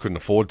 and they just couldn't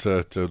afford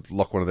to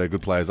lock one of their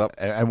good players up.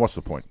 And what's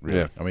the point, really?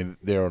 Yeah. I mean,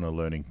 they're on a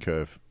learning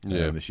curve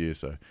this year,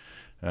 so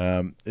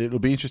it'll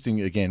be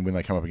interesting, again, when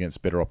they come up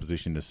against better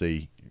opposition to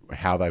see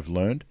how they've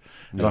learned.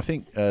 And I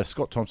think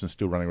Scott Thompson's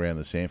still running around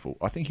the sample.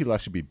 I think he'll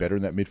actually be better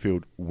in that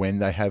midfield when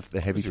they have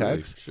the heavy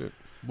tags.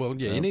 Well,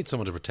 yeah, you need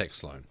someone to protect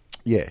Sloan.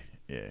 Yeah.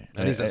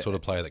 And he's that sort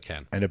of player that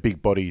can. And a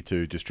big body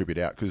to distribute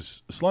out,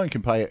 because Sloan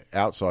can play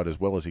outside as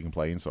well as he can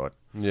play inside.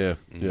 Yeah,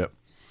 yeah.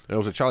 And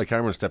also Charlie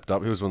Cameron stepped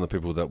up. He was one of the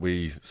people that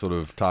we sort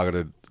of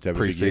targeted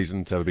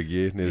pre-season to have a big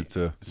year. Needed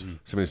to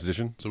sit in his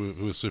position. So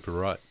we were super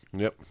right.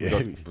 Yep. Yeah.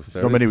 It's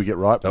not many we get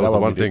right. That was the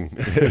one thing.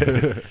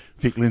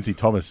 Pick Lindsay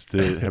Thomas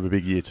to have a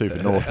big year too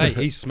for North. Hey,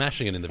 he's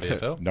smashing it in the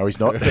VFL. No, he's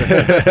not.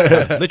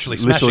 Literally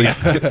smashing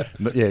it.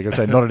 Yeah, I'm going to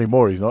say not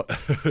anymore, he's not.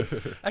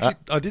 Actually,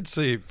 I did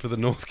see for the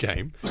North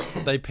game,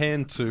 they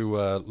panned to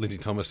Lindsay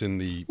Thomas in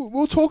the...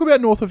 We'll talk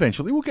about North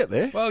eventually. We'll get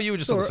there. Well, you were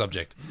just on the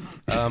subject.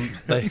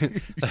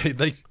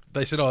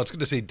 They said, it's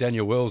good to see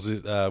Daniel Wells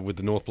with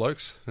the North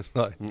blokes. It's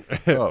like,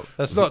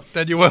 that's not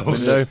Daniel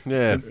Wells.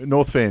 Yeah.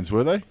 North fans,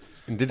 were they?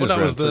 Well, that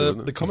was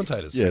the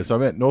commentators. Yeah, so I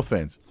meant North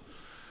fans.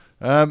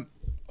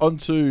 On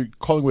to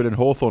Collingwood and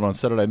Hawthorn on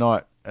Saturday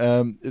night.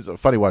 It's a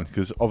funny one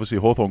because obviously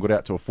Hawthorn got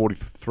out to a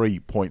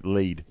 43-point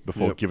lead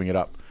before giving it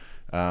up.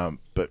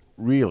 But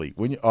really,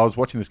 I was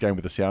watching this game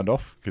with the sound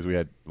off because we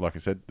had, like I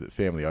said, the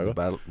family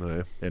over.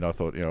 And I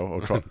thought,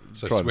 I'll try.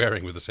 So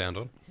swearing with the sound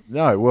on?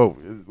 No, well,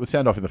 it was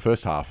sound off in the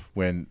first half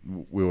when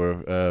we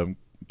were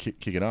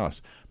kicking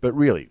ass. But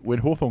really, when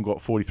Hawthorn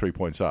got 43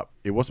 points up,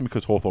 it wasn't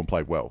because Hawthorn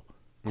played well.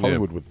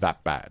 Collingwood was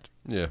that bad.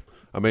 Yeah.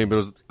 I mean, but it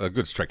was a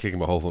good straight kicking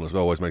by Hawthorn as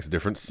well. Always makes a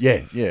difference.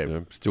 Yeah.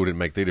 Still didn't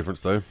make the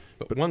difference, though.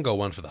 But 1 goal,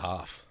 1 for the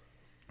half.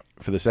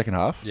 For the second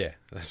half? Yeah.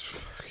 That's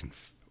fucking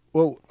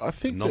I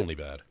think phenomenally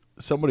bad.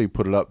 Somebody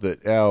put it up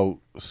that our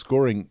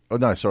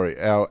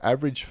our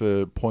average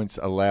for points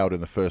allowed in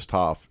the first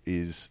half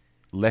is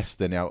less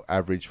than our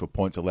average for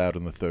points allowed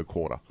in the third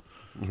quarter.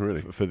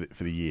 Really? For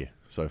the year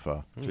so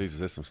far. Jesus,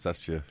 there's some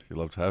stats you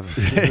love to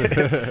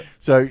have.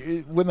 So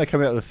when they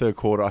come out of the third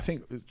quarter, I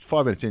think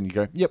 5 minutes in, you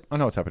go, yep, I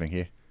know what's happening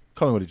here.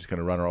 Collingwood are just going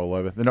to run her all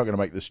over. They're not going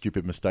to make the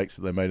stupid mistakes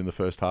that they made in the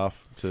first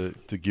half to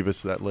give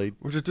us that lead.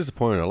 Which is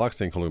disappointing. I like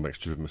seeing Collingwood make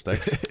stupid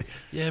mistakes.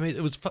 Yeah, I mean,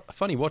 it was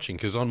funny watching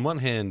because on one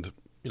hand,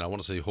 I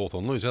want to see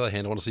Hawthorn lose. On the other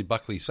hand, I want to see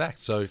Buckley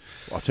sacked. So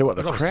I'll tell you what,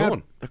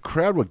 the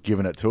crowd were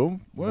giving it to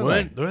him,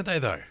 weren't they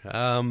though?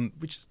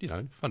 Which is,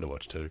 fun to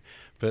watch too.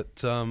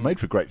 But made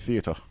for great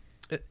theatre.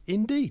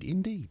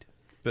 Indeed.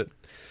 But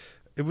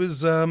it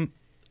was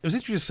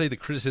interesting to see the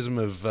criticism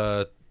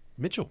of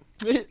Mitchell.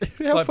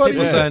 How funny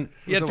people is saying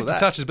he had 50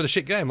 touches, but a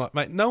shit game. Like,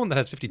 mate, no one that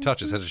has 50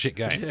 touches has a shit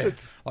game.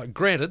 Like,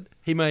 granted,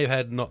 he may have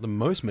had not the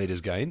most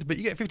meters gained, but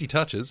you get 50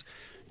 touches,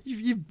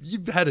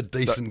 you've had a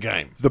decent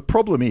game. The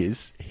problem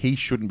is he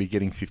shouldn't be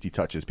getting 50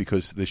 touches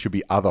because there should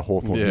be other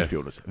Hawthorn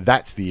midfielders.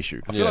 That's the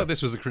issue. I feel like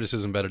this was a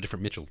criticism about a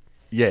different Mitchell.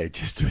 Yeah,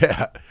 just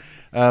about.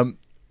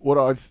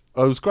 It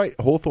was great.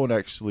 Hawthorn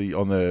actually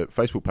on the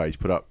Facebook page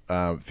put up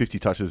 50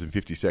 touches in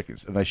 50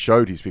 seconds, and they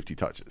showed his 50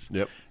 touches.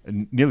 Yep.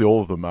 And nearly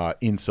all of them are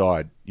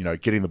inside,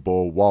 getting the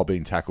ball while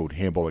being tackled,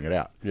 handballing it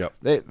out. Yep.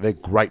 They're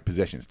great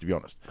possessions, to be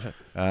honest.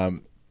 I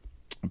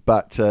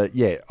thought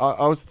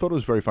it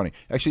was very funny.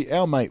 Actually,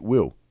 our mate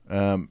Will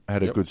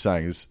had a good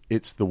saying: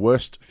 "It's the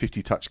worst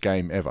 50-touch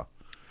game ever."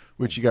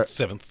 Which you go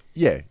 7th.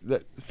 Yeah,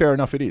 fair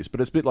enough it is, but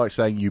it's a bit like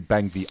saying you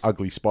banged the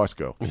ugly Spice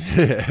Girl.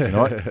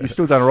 You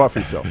still done all right for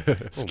yourself.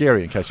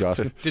 Scary in case you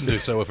ask. Didn't do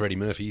so well for Eddie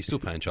Murphy. He's still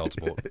paying child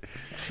support.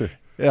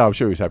 Yeah, I'm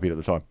sure he was happy at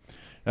the time.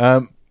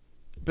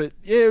 But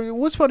yeah, it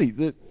was funny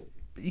that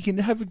you can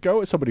have a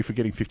go at somebody for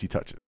getting 50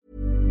 touches.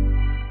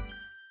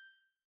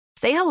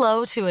 Say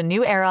hello to a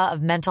new era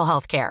of mental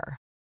health care.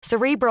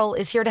 Cerebral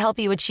is here to help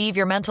you achieve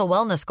your mental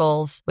wellness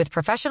goals with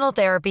professional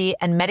therapy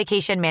and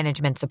medication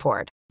management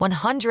support.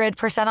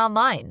 100%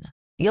 online.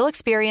 You'll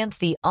experience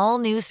the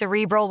all-new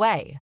Cerebral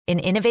Way, an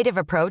innovative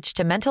approach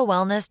to mental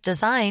wellness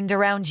designed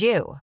around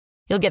you.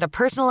 You'll get a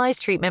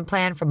personalized treatment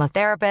plan from a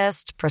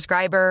therapist,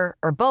 prescriber,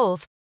 or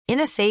both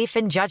in a safe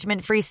and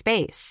judgment-free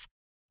space.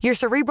 Your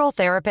Cerebral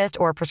therapist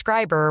or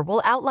prescriber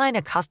will outline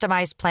a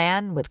customized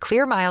plan with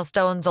clear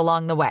milestones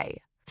along the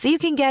way, so you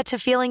can get to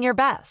feeling your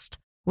best.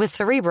 With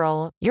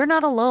Cerebral, you're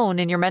not alone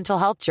in your mental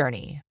health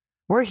journey.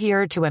 We're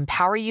here to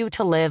empower you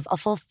to live a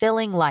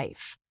fulfilling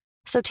life.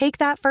 So take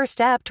that first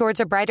step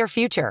towards a brighter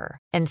future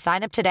and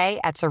sign up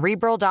today at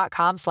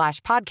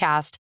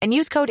Cerebral.com/podcast and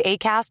use code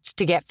ACAST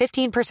to get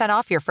 15%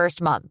 off your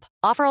first month.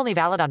 Offer only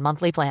valid on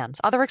monthly plans.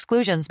 Other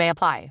exclusions may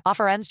apply.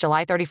 Offer ends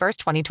July 31st,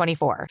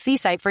 2024. See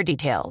site for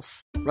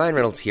details. Ryan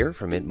Reynolds here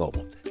from Mint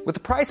Mobile. With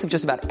the price of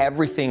just about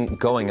everything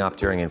going up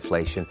during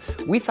inflation,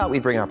 we thought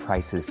we'd bring our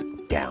prices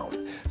down.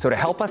 So to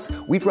help us,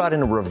 we brought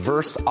in a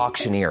reverse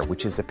auctioneer,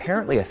 which is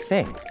apparently a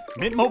thing.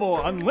 Mint Mobile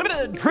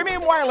Unlimited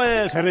Premium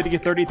Wireless. How to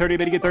get 30, 30,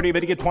 bit to get 30, bit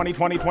to get 20,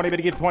 20, 20, bit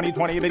to get 20,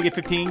 20, bit to get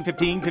 15,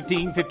 15,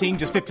 15, 15,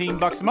 just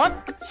 $15 a month?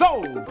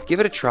 Sold!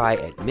 Give it a try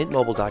at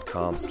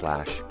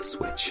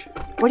mintmobile.com/switch.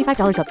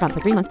 $45 up front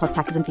for 3 months plus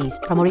taxes and fees.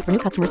 Promo rate for new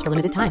customers for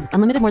limited time.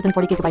 Unlimited more than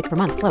 40 gigabytes per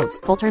month. Slows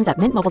full terms at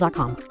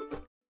mintmobile.com.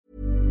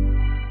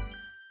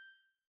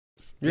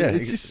 Yeah,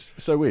 it's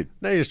just so weird.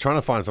 Now you're just trying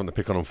to find something to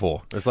pick on him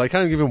for. It's like,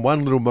 can't give him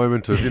one little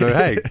moment of,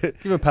 hey,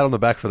 give him a pat on the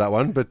back for that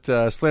one, but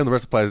slam the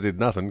rest of the players did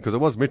nothing, because it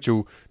was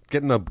Mitchell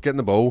getting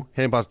the ball,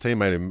 hand past the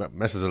teammate, and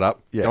messes it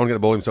up, go and get the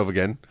ball himself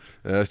again.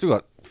 Still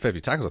got a fair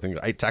few tackles, I think,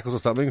 8 tackles or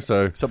something,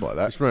 so something like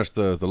that. It's pretty much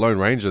the Lone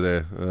Ranger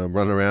there,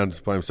 running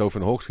around by himself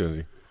in a Hawks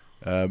jersey.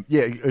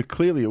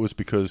 Clearly it was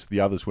because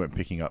the others weren't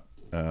picking up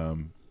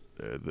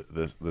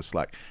the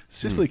slack.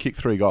 Sicily kicked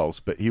 3 goals,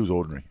 but he was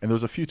ordinary. And there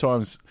was a few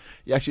times,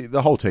 actually,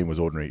 the whole team was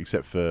ordinary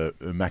except for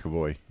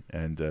McAvoy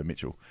and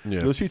Mitchell. Yeah.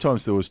 There was a few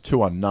times there was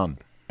 2 on none,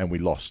 and we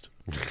lost.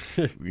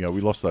 We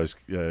lost those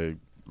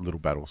little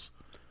battles.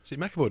 See,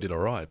 McAvoy did all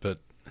right, but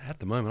at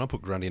the moment, I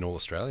put Grundy in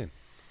All-Australian.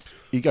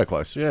 You go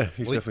close. Yeah,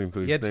 he's definitely put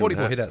his He had name 44 in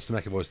the hat. hit-outs to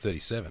McAvoy's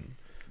 37.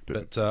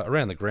 But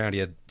around the ground,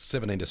 he had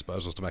 17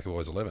 disposals to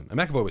McAvoy's 11. And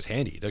McAvoy was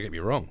handy, don't get me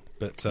wrong.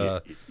 But he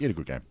had a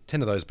good game.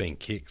 10 of those being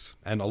kicks.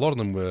 And a lot of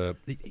them were...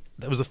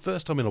 That was the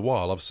first time in a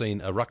while I've seen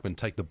a ruckman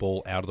take the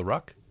ball out of the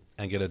ruck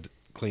and get a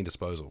clean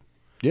disposal.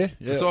 Yeah.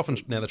 So often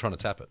now they're trying to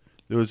tap it.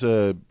 There was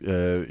in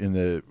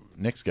the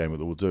next game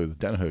that we'll do,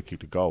 Danaher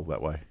kicked a goal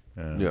that way.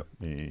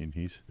 In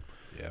his.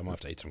 Yeah, I might have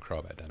to eat some crow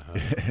about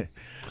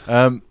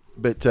Danaher.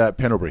 But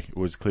Pendlebury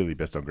was clearly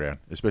best on ground,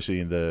 especially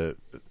in the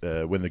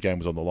when the game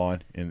was on the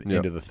line in the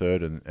end of the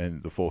third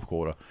and the fourth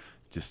quarter.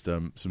 Just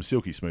some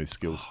silky smooth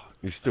skills.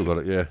 He's still got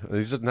it, yeah. He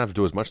doesn't have to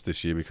do as much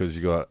this year because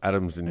you've got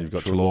Adams and you've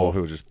got Treloar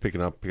who are just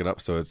picking up.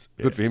 So it's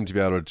good for him to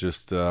be able to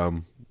just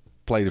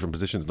play different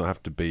positions, not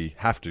have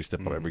to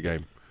step up every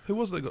game. Who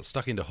was it that got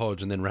stuck into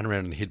Hodge and then ran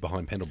around and hid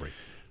behind Pendlebury?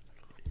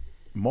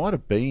 Might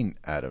have been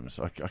Adams.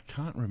 I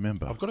can't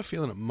remember. I've got a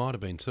feeling it might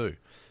have been too.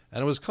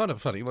 And it was kind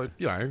of funny,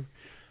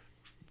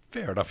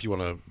 fair enough you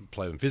want to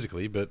play them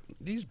physically, but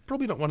he's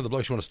probably not one of the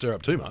blokes you want to stir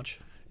up too much.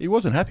 He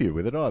wasn't happy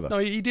with it either. No,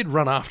 he did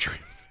run after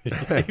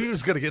him. He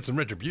was going to get some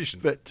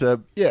retribution. But,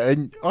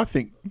 and I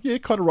think,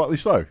 kind of rightly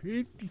so.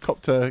 He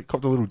copped a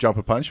little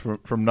jumper punch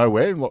from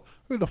nowhere. And like,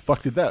 who the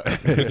fuck did that?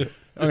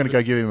 I'm going to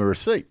go give him a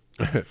receipt.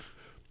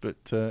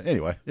 But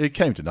anyway, it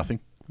came to nothing.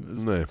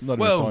 No. Not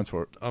even fines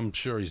for it. I'm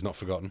sure he's not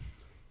forgotten.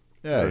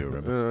 Yeah, you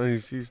remember.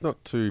 He's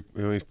not too...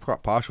 he's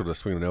quite partial to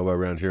swinging an elbow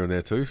around here and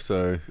there too,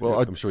 so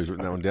I'm sure he's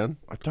written that one down.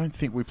 I don't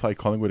think we play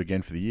Collingwood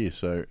again for the year,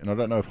 and I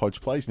don't know if Hodge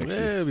plays next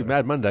year. It'll be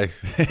Mad Monday.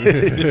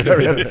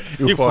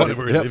 He'll find him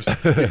where he lives.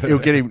 He'll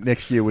get him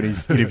next year when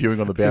he's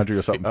interviewing on the boundary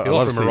or something. He'll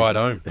offer him a ride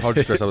home.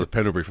 Hodge dressed up as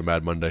Pendlebury for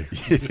Mad Monday.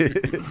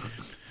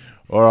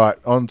 All right,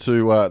 on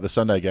to the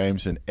Sunday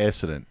games, and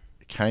Essendon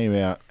came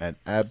out and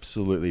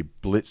absolutely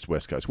blitzed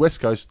West Coast. West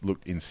Coast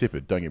looked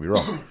insipid, don't get me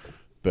wrong,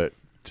 but...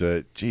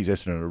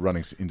 Essendon are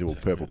running into a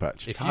purple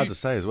patch. It's hard to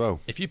say as well.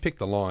 If you pick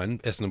the line,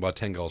 Essendon by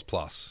 10 goals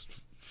plus,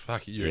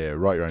 fuck it, you're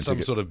write your own some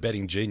ticket. sort of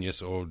betting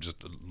genius or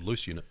just a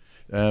loose unit.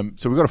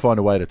 So we've got to find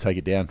a way to take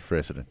it down for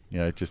Essendon,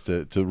 just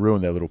to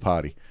ruin their little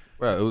party.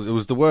 Well, it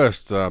was the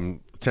worst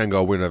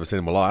 10-goal win I've ever seen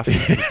in my life.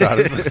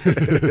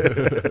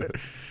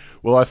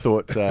 Well, I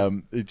thought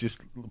just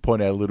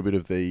point out a little bit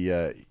of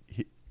the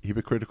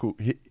hypocritical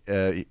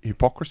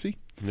hypocrisy.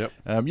 Yep.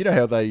 You know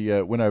how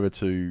they went over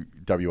to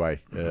WA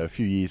a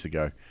few years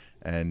ago,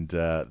 and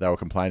they were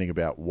complaining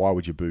about why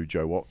would you boo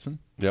Joe Watson?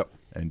 Yep.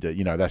 And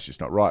that's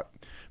just not right.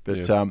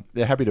 But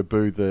they're happy to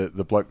boo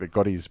the bloke that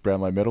got his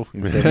Brownlow medal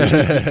in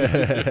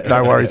Sandwich.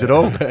 No worries at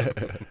all.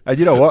 And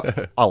you know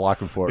what? I like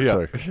him for it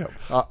too. Yep.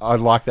 I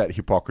like that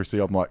hypocrisy.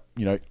 I'm like,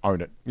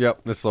 own it.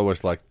 Yep. That's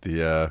almost like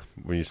the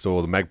when you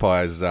saw the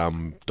Magpies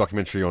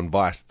documentary on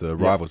Vice, the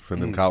rivals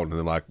between them and Carlton, and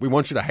they're like, we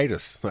want you to hate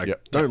us. Like,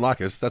 don't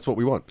like us. That's what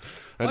we want.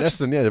 And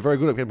Essendon, they're very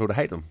good at getting people to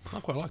hate them. I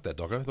quite like that,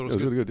 Doco. I thought it was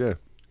really good, yeah.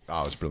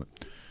 Oh, it was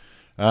brilliant.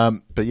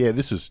 But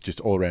this is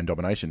just all-around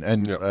domination.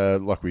 And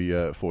like we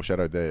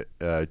foreshadowed there,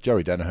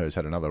 Joey Danaher's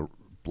had another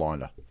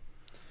blinder.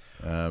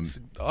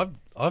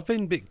 I've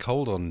been a bit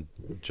cold on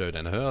Joe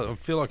Danaher. I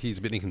feel like he's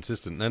a bit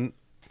inconsistent. And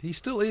he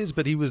still is,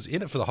 but he was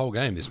in it for the whole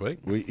game this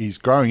week. He's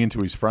growing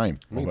into his frame,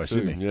 almost,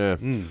 isn't he? Yeah.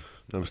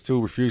 I'm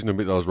still refusing to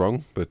admit I was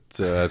wrong, but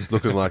it's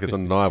looking like it's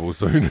undeniable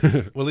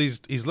soon. Well,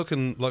 he's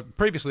looking like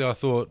previously I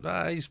thought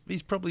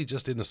he's probably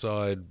just in the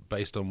side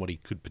based on what he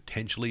could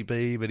potentially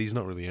be, but he's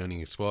not really earning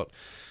his spot.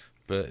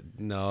 But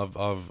no,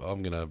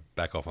 I'm going to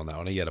back off on that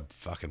one. He had a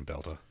fucking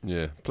belter.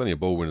 Yeah, plenty of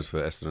ball winners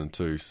for Essendon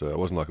too, so it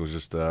wasn't like it was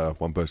just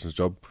one person's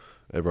job.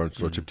 Everyone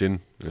sort of chipped in.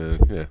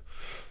 Yeah,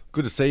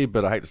 good to see,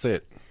 but I hate to see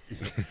it.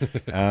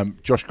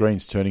 Josh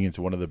Green's turning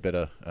into one of the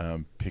better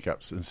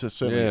pickups, and so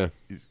certainly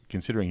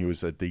considering he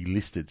was a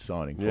delisted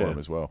signing for him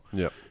as well.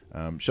 Yeah,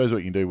 shows what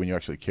you can do when you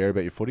actually care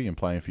about your footy and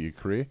playing for your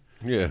career.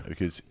 Yeah,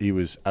 because he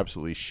was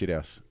absolutely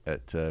shithouse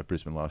at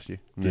Brisbane last year.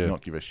 Did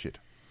not give a shit.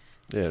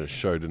 Yeah, it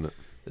showed, didn't it?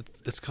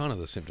 It's kind of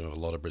the symptom of a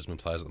lot of Brisbane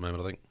players at the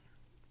moment, I think.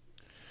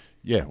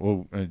 Yeah,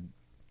 well, it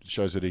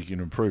shows that he can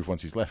improve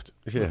once he's left.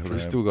 Yeah, but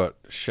he's still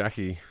got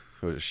Shaki.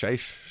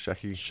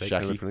 Shaki.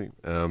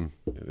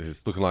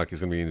 It's looking like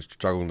he's going to be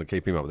struggling to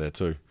keep him up there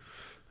too.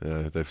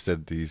 They've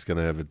said he's going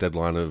to have a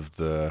deadline of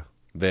the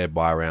their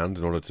bye round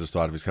in order to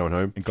decide if he's coming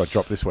home. And got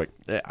dropped this week.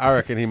 Yeah, I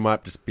reckon he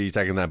might just be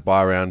taking that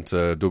bye round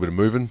to do a bit of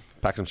moving,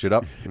 pack some shit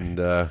up, and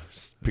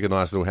just pick a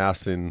nice little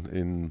house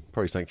in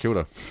probably St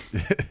Kilda.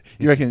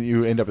 You reckon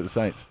you end up at the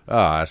Saints?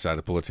 I just had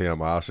to pull a team out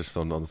my ass just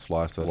on the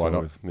fly. So Why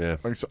not? Yeah.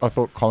 I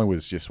thought Collingwood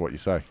was just what you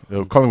say.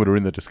 Collingwood are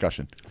in the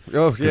discussion.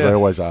 Oh, Because they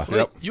always are.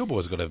 Well, your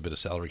boys got to have a bit of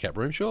salary cap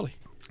room, surely.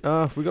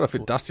 We've got to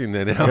fit Dusty in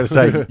there now. I've got to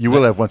say, you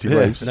will have once he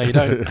leaves. No, you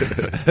don't.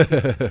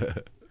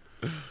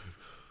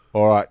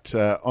 All right,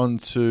 on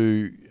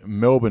to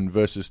Melbourne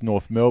versus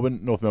North Melbourne.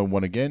 North Melbourne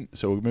won again,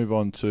 so we'll move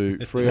on to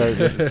Freo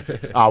versus...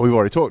 we've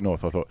already talked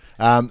North, I thought.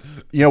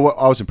 You know what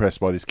I was impressed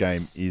by this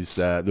game is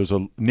there was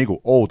a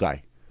niggle all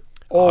day.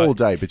 All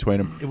day between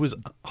them. It was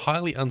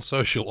highly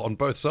unsocial on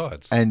both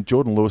sides. And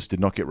Jordan Lewis did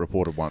not get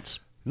reported once.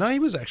 No, he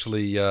was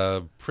actually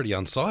pretty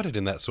unsighted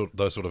in those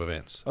sort of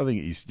events. I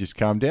think he's just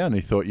calmed down.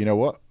 He thought, you know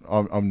what?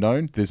 I'm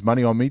known. There's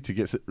money on me to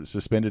get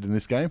suspended in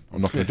this game.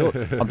 I'm not going to do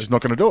it. I'm just not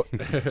going to do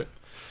it.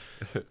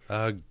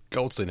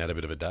 Goldstein had a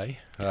bit of a day,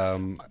 I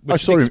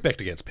which saw you'd him-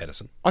 expect against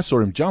Pedersen. I saw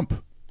him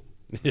jump.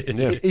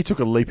 Yeah. He took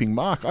a leaping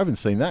mark. I haven't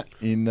seen that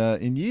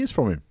in years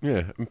from him.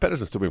 Yeah, and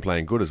Pedersen's still been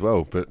playing good as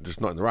well, but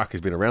just not in the ruck.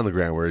 He's been around the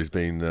ground where he's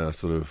been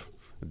sort of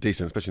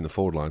decent, especially in the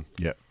forward line.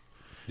 Yeah.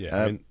 Yeah,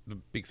 I mean, the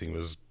big thing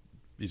was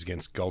he's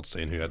against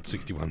Goldstein, who had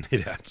 61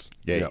 hit-outs.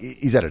 Yeah, Yep.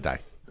 he's had a day.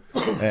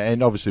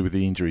 And obviously with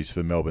the injuries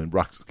for Melbourne,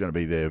 ruck's going to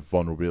be their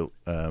vulnerability.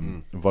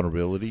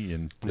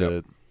 And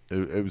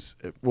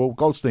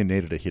Goldstein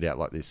needed a hit out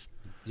like this.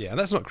 Yeah, and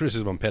that's not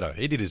criticism on Pedo.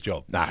 He did his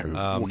job. No,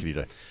 what can he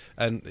do?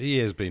 And he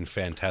has been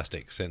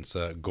fantastic since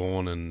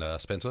Gawn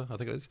and Spencer, I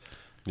think it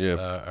is,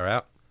 are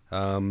out.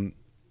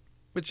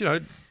 But, you know,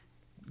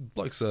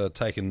 bloke's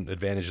taken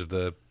advantage of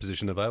the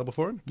position available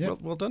for him. Yeah.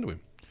 Well done to him.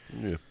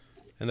 Yeah.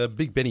 And a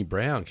big Benny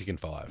Brown kicking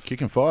 5.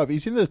 Kicking 5.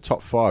 He's in the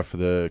top 5 for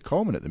the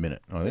Coleman at the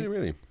minute, I think. Yeah,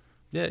 really.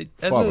 Yeah,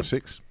 5 or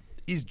 6.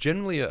 He's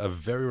generally a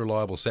very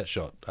reliable set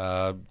shot.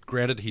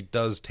 Granted, he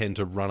does tend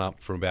to run up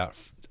from about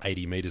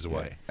 80 metres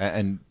away.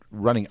 And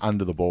running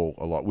under the ball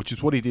a lot, which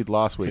is what he did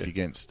last week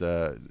against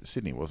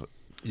Sydney, was it?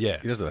 Yeah.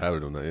 He does have a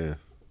habit on that,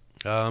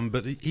 yeah.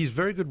 But he's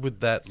very good with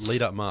that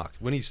lead-up mark.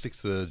 When he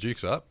sticks the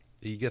jukes up,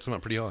 he gets them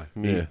up pretty high.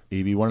 Yeah.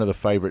 He'd be one of the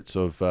favourites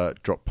of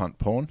drop punt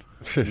porn.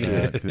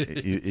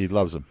 He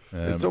loves them.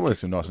 It's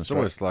almost, nice and it's straight.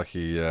 almost like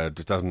he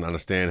just doesn't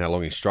understand how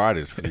long his stride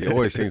is, because he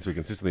always seems to be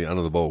consistently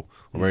under the ball,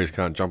 where he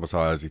can't jump as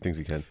high as he thinks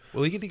he can.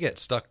 Well, he did get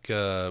stuck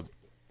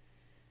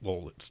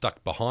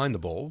behind the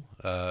ball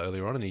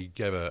earlier on, and he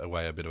gave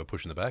away a bit of a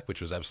push in the back,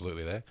 which was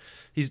absolutely there.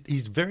 He's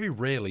very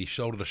rarely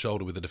shoulder to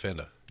shoulder with the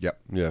defender. Yep.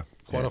 Yeah.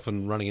 Quite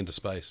often running into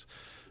space.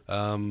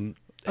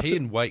 He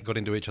and Waite got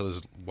into each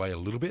other's way a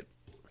little bit,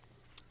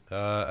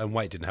 and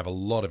Waite didn't have a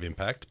lot of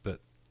impact, but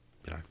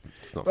you know,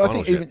 It's not But I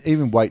finals think yet.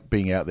 even Waite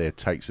being out there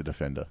takes a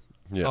defender.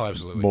 Yeah. oh,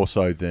 absolutely. More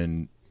so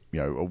than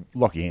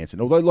Lockie Hansen.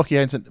 Although Lockie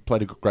Hansen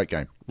played a great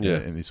game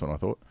in this one, I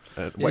thought.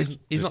 Yeah, Waite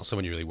he's not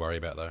someone you really worry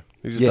about, though.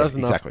 He just Yeah, does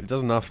enough. exactly. He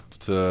does enough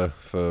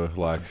for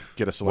like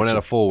Get a 1 selection. out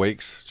of 4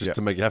 weeks, just Yeah.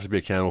 to make you have to be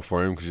accountable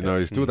for him, because you know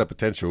he's still got that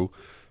potential.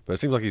 But it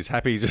seems like he's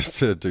happy just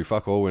to do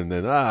fuck all, and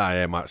then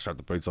might strap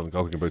the boots on,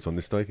 goalkeeping boots on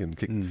this week, and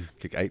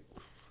kick 8.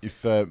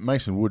 If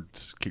Mason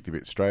Woods kicked a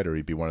bit straighter,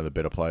 he'd be one of the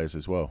better players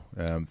as well.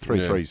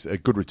 3-3's a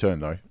good return,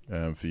 though,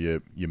 for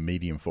your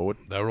medium forward.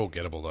 They were all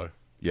gettable, though.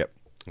 Yep.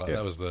 Like, Yep.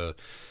 that was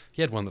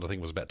he had one that I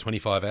think was about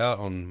 25 out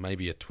on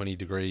maybe a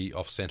 20-degree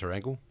off-centre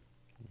angle.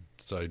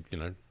 So, you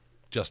know,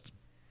 just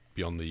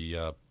beyond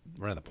the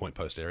around the point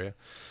post area,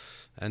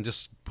 and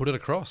just put it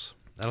across.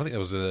 And I think that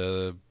was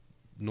the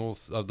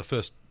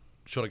first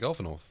shot at goal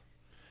for North.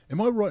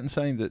 Am I right in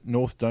saying that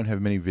North don't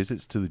have many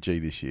visits to the G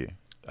this year?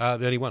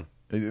 The only one.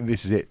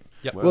 This is it.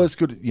 Yep. Well, it's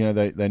good. You know,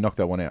 they knocked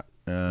that one out.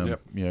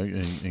 Yep. You know,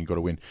 and got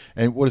a win.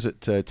 And what is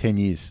it? 10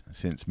 years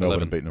since Melbourne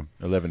 11. have beaten them.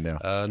 11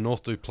 now.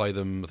 North do play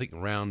them, I think,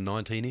 around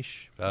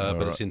 19-ish, but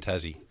right. it's in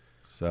Tassie.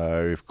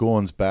 So if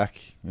Gawn's back,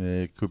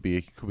 it could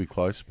be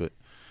close. But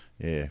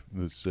yeah,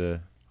 there's.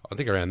 I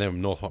think around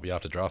them, North might be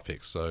after draft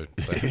picks, so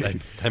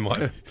they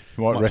might, You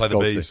might rest play the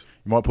Goldstein. bees.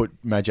 You might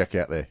put Majak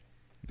out there.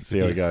 See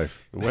how it goes.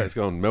 The way it's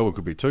gone, Melbourne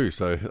could be 2,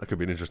 so that could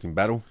be an interesting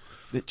battle.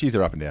 Geez,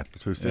 they're up and down.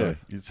 Yeah.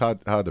 It's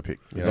hard to pick.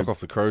 You know? Knock off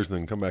the Crows and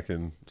then come back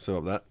and set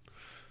up that.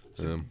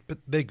 But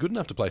they're good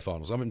enough to play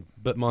finals. I mean,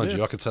 but mind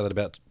you, I could say that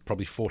about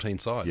probably 14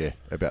 sides. Yeah,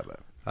 about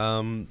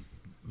that.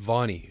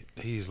 Viney,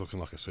 he's looking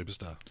like a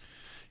superstar.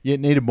 Yeah,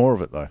 needed more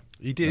of it though.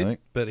 He I did, think.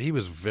 but he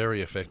was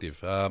very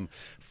effective.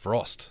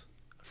 Frost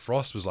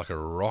was like a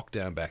rock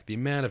down back. The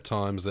amount of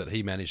times that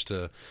he managed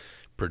to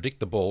predict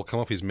the ball, come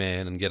off his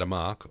man and get a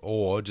mark,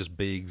 or just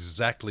be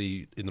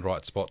exactly in the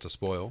right spot to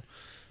spoil.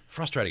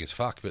 Frustrating as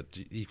fuck, but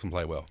he can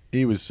play well.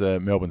 He was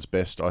Melbourne's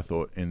best, I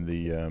thought, in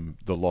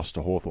the loss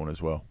to Hawthorn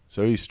as well.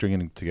 So he's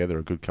stringing together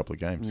a good couple of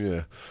games.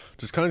 Yeah.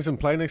 Does Cunnington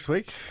play next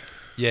week?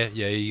 Yeah,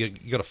 you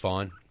got a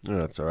fine. Yeah,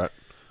 that's all right.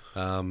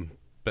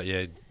 But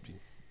yeah,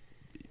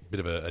 bit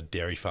of a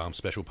dairy farm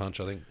special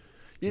punch, I think.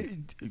 Yeah,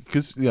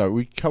 because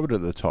we covered it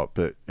at the top,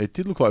 but it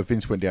did look like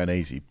Vince went down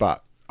easy.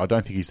 But I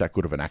don't think he's that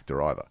good of an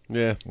actor either.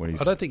 Yeah.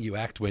 I don't think you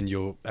act when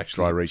you're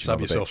actually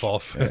sub yourself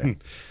off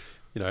and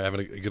having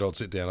a good old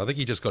sit down. I think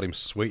he just got him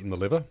sweet in the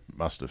liver.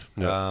 Must have.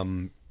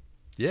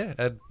 Yeah.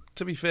 And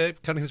to be fair,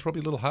 Cunningham's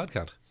probably a little hard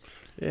cunt.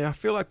 Yeah, I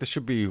feel like there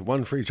should be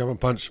one free jump and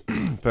punch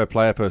per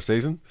player per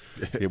season.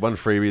 Yeah, one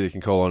freebie they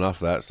can call on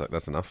after that. So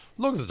that's enough. As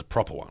long as it's a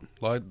proper one.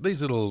 Like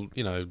these little,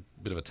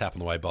 bit of a tap on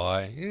the way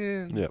by.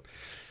 Yeah.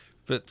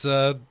 But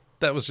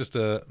that was just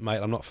mate,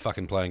 I'm not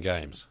fucking playing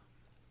games.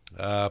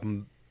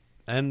 And,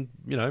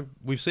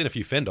 we've seen a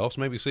few fend-offs.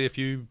 Maybe we see a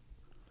few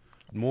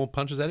more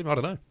punches at him. I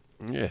don't know.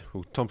 Yeah,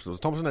 well,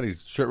 Thompson had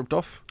his shirt ripped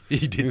off. He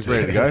did. He was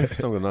ready to go.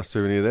 Someone got a nice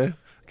souvenir there.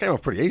 Came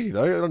off pretty easy,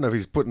 though. I don't know if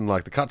he's putting,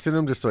 the cuts in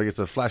him just so he gets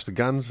to flash the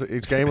guns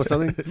each game or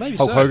something. Maybe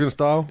Hulk Hogan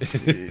style.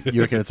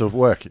 You reckon it's a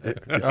work?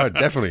 Oh,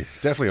 definitely. It's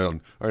definitely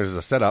on. I reckon it's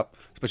a setup,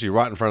 especially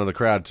right in front of the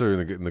crowd, too,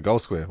 in the goal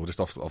square. Or just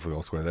off the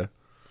goal square there.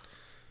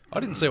 I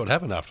didn't see what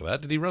happened after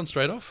that. Did he run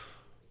straight off?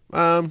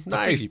 No,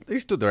 he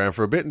stood around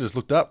for a bit and just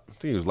looked up. I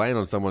think he was laying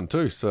on someone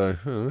too. So,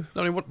 No,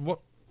 I mean,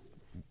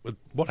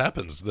 what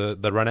happens?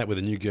 They run out with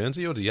a new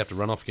Guernsey, or do you have to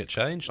run off and get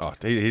changed? Oh,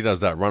 he does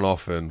that run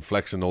off and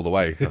flexing all the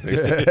way. I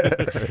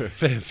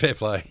think. fair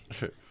play.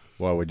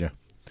 Why wouldn't you?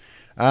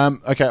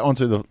 Okay, on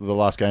to the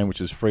last game,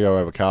 which is Freo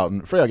over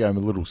Carlton. Freo gave him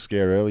a little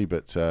scare early,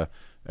 but at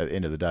the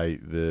end of the day,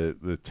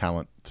 the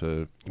talent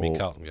to...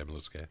 Carlton gave him a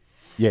little scare.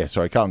 Yeah,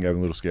 sorry, Carlton gave him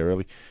a little scare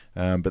early,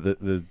 but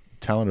the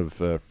talent of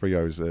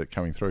Freo is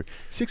coming through.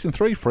 6-3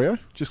 Freo,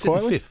 just Sitting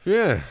quietly. fifth.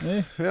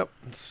 Yeah. Yep.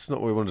 It's not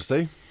what we wanted to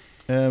see.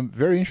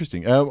 Very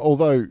interesting.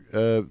 Although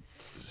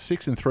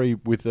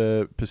 6-3 with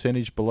a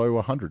percentage below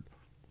 100.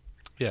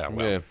 Yeah,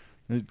 well,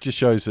 it just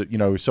shows that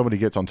if somebody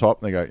gets on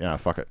top, they go, "Yeah,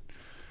 fuck it."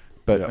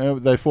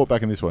 But they fought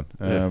back in this one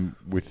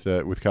with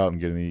Carlton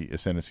getting the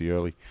ascendancy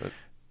early. But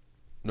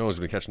no one's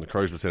been catching the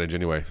Crows percentage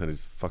anyway. That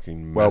is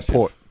fucking massive.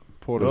 Well, Port.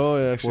 Port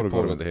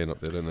got the hand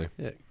up there, didn't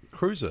they? Yeah.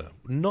 Cruiser,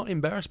 not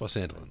embarrassed by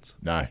Sandilands.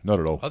 No, not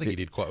at all. I think he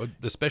did quite,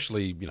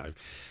 especially,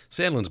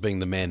 Sandilands being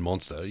the man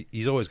monster,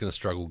 he's always going to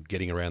struggle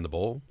getting around the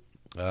ball.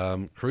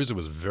 Cruiser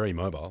was very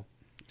mobile.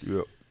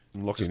 Yeah.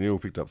 Lockie Neal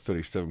picked up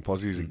 37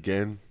 positives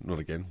again. Not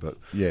again, but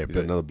he's had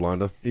but another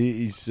blinder.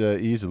 He is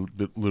a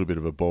little bit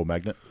of a ball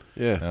magnet.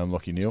 Yeah.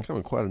 Lockie Neal. It's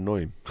becoming quite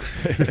annoying.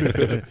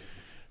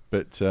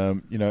 But,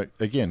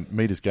 again,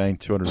 metres gained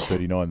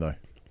 239 though.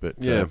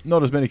 But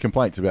not as many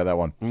complaints about that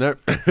one. Nope.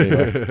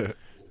 Anyway.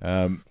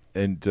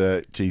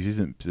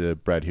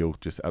 Isn't Brad Hill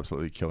just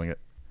absolutely killing it?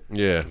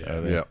 Yeah,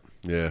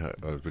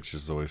 which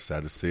is always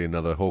sad to see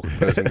another Hawk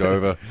person go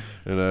over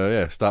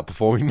and start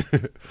performing.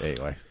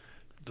 Anyway,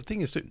 the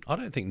thing is, I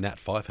don't think Nat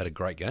Fyfe had a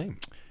great game.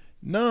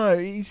 No,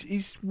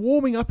 he's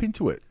warming up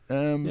into it.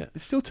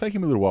 It's still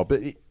taking him a little while,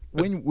 but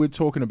when we're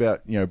talking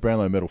about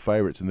Brownlow medal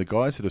favourites and the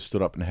guys that have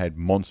stood up and had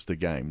monster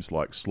games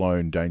like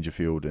Sloane,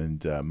 Dangerfield,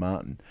 and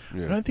Martin, I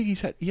don't think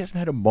he hasn't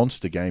had a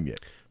monster game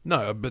yet.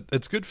 No, but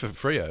it's good for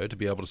Freo to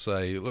be able to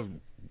say, look,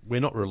 we're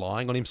not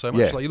relying on him so much.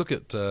 Yeah. Like you look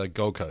at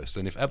Gold Coast,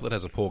 and if Ablett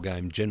has a poor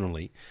game,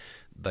 generally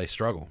they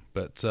struggle.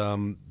 But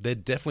they're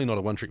definitely not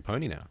a one-trick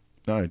pony now.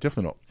 No,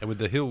 definitely not. And with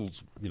the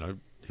Hills,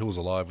 Hills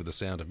alive with the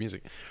sound of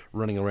music,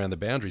 running around the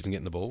boundaries and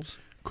getting the balls.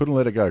 Couldn't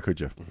let it go, could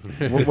you?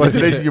 Once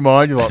it eases your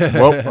mind, you're like,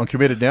 well, I'm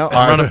committed now.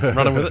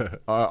 Running with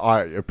it.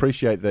 I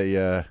appreciate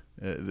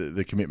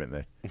the commitment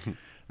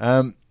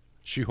there.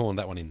 Shoehorn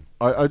that one in.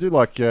 I do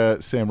like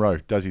Sam Rowe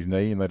does his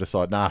knee and they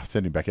decide,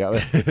 send him back out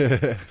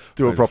there.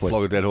 Do it properly.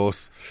 Flog a dead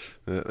horse.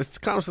 It's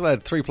kind of still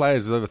had 3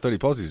 players with over 30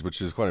 positives,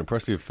 which is quite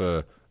impressive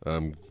for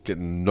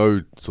getting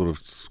no sort of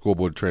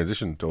scoreboard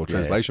transition or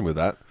translation with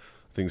that.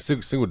 I think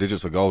single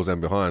digits for goals and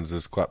behinds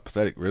is quite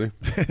pathetic, really.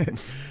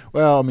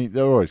 Well, I mean,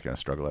 they're always going to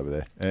struggle over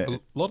there. A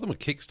lot of them were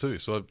kicks too,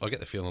 so I get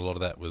the feeling a lot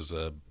of that was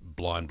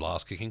blind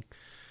blast kicking,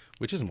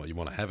 which isn't what you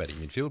want to have at your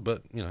midfield,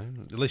 but,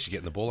 at least you're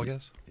getting the ball, I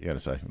guess. You got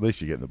to say, at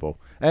least you're getting the ball.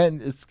 And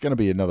it's going to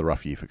be another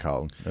rough year for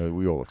Carlton.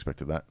 We all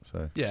expected that.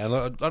 So yeah, and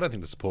I don't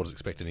think the supporters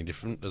expect any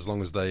different as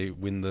long as they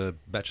win the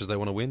matches they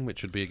want to win,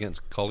 which would be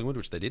against Collingwood,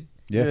 which they did.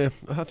 Yeah.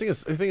 I think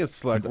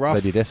it's like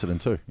rough. They did Essendon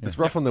too. Yeah. It's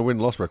rough on their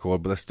win-loss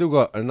record, but they've still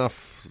got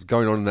enough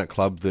going on in that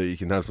club that you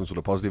can have some sort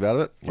of positive out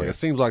of it. Like It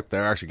seems like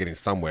they're actually getting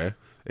somewhere,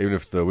 even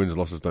if the wins and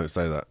losses don't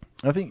say that.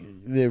 I think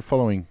they're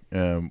following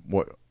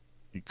what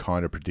you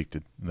kind of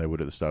predicted they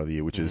would at the start of the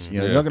year, which is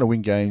you're not going to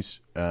win games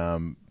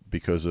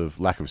because of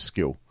lack of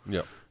skill.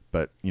 Yep.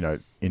 But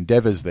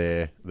endeavours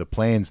there, the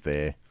plans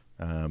there.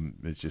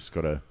 It's just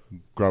got to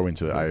grow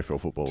into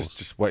AFL football.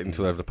 Just wait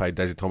until they have to pay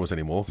Daisy Thomas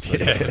anymore, so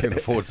they can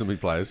afford some big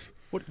players.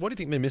 What do you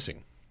think they're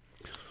missing?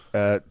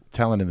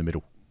 Talent in the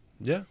middle.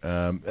 Yeah,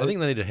 I think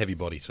they need a heavy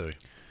body too.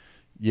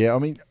 Yeah, I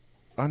mean,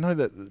 I know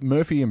that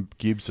Murphy and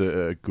Gibbs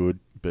are good,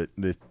 but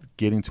they're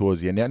getting towards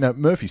the end now. No,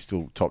 Murphy's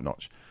still top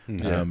notch.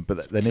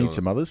 But they need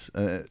some others.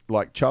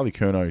 Like Charlie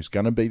Curnow is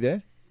going to be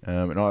there,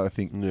 and I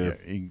think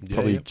in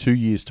probably 2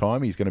 years'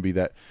 time he's going to be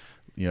that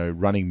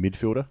running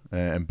midfielder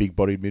and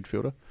big-bodied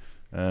midfielder.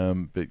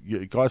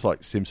 But guys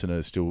like Simpson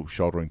are still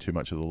shouldering too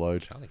much of the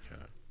load. Charlie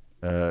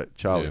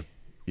Curnow.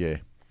 Yeah.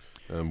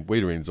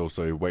 Wiedering's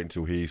also wait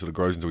until he sort of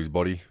grows into his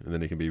body, and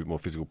then he can be a bit more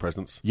physical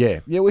presence. Yeah.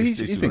 Well, he's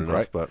been enough,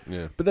 great, but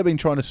yeah. But they've been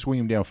trying to swing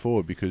him down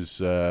forward because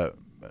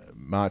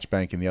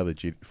Marchbank and the other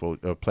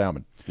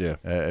Plowman,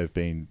 have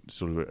been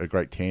sort of a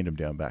great tandem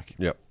down back.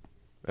 Yep.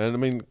 And I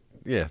mean,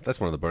 yeah, that's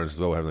one of the bonuses as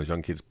well, having those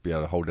young kids be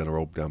able to hold down a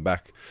role down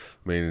back.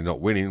 I mean, not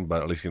winning,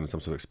 but at least getting some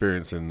sort of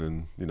experience,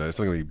 and it's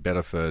only going to be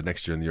better for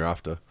next year and the year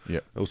after.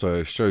 Yep. It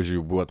also shows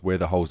you where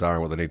the holes are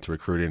and what they need to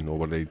recruit in, or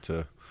what they need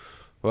to.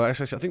 Well,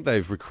 actually, I think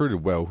they've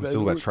recruited well. It's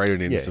still about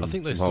trading in. Yeah. Some, I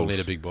think they some still holes. need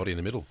a big body in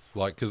the middle,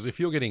 because if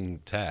you're getting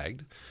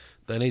tagged,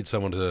 they need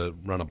someone to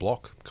run a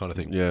block, kind of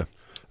thing. Yeah.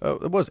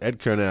 It was Ed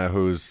Kernow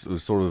who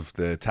was sort of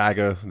the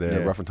tagger,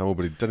 the rough and tumble,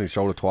 but he done his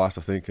shoulder twice,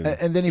 I think. And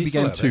then he He's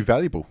became still out too there.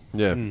 valuable.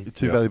 Yeah.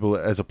 Too valuable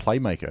as a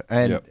playmaker.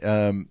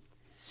 And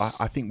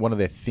I think one of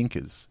their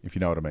thinkers, if you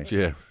know what I mean.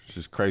 Yeah, which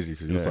is crazy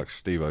because he looks like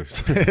Steve-O.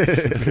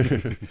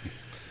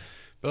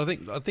 But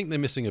I think they're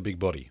missing a big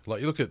body.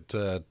 Like, you look at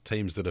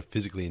teams that are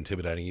physically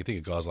intimidating. You think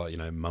of guys like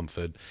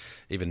Mumford,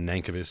 even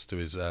Nankervis to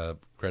his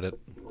credit,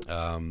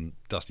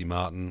 Dusty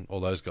Martin,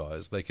 all those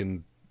guys. They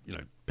can,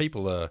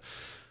 people are.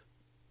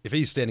 If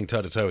he's standing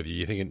toe to toe with you,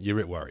 you're thinking you're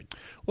a bit worried.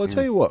 Well, I'll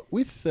tell you what,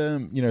 with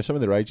some of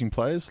their aging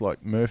players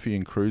like Murphy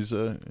and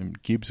Cruiser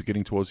and Gibbs are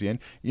getting towards the end.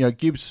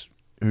 Gibbs,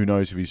 who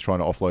knows if he's trying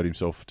to offload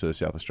himself to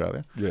South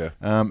Australia. Yeah.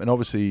 And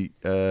obviously,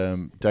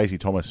 Daisy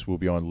Thomas will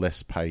be on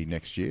less pay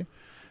next year.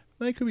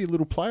 They could be a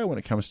little player when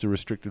it comes to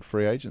restricted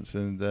free agents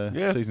and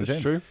season's that's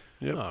end. true.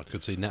 Yep. I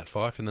could see Nat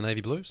Fife in the Navy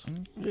Blues.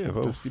 Yeah,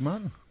 well, Dusty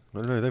Martin. I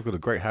don't know. They've got a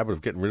great habit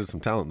of getting rid of some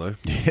talent, though.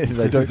 Yeah,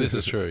 they do. This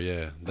is true,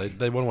 yeah.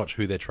 They want to watch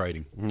who they're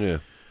trading. Yeah.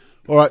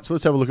 All right, so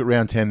let's have a look at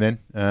round 10 then.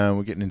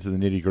 We're getting into the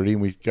nitty-gritty,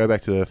 and we go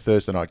back to the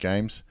Thursday night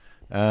games.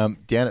 Down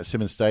at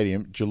Simmons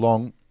Stadium,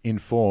 Geelong in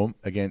form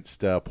against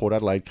Port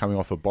Adelaide coming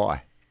off a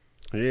bye.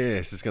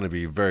 Yes, it's going to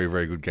be a very,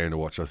 very good game to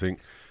watch, I think.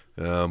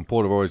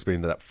 Port have always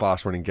been that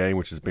fast-running game,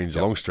 which has been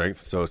Geelong's strength,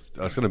 so it's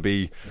going to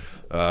be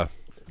the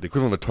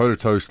equivalent of a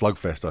toe-to-toe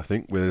slugfest, I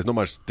think, where there's not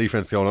much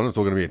defence going on. It's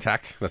all going to be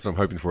attack. That's what I'm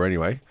hoping for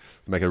anyway.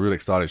 To make it really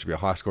exciting, it should be a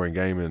high-scoring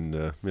game,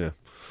 and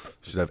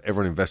should have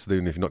everyone invested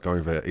in if you're not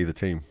going for either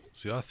team.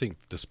 See, I think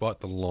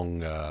despite the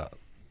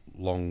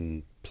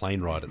long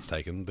plane ride it's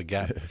taken, the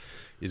gap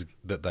is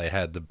that they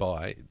had the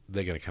bye,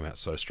 they're going to come out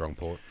so strong,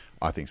 Port.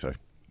 I think so.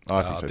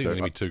 I think they're going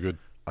to be too good.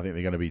 I think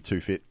they're going to be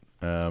too fit.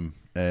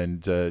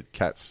 And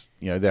Cats,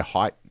 their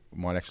height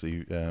might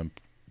actually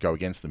go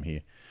against them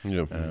here.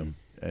 Yeah.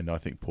 And I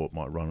think Port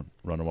might run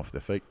them off their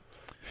feet.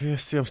 Yeah,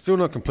 see, I'm still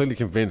not completely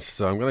convinced,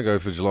 so I'm going to go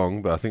for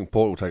Geelong, but I think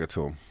Port will take it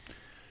to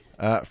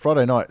them.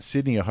 Friday night,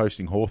 Sydney are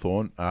hosting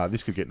Hawthorn.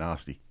 This could get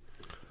nasty.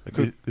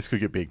 This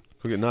could get big.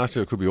 Could get nasty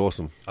or it could be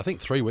awesome. I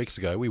think 3 weeks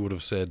ago we would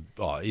have said,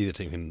 either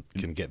team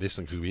can get this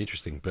and could be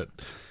interesting, but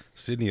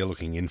Sydney are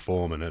looking in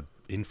form, and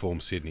in form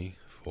Sydney,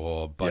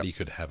 or Buddy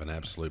could have an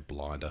absolute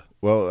blinder.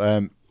 Well,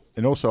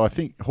 and also I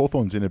think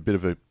Hawthorn's in a bit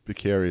of a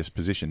precarious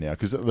position now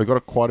because they've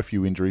got quite a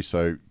few injuries,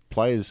 so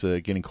players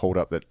are getting called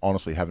up that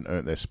honestly haven't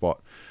earned their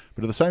spot.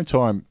 But at the same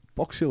time,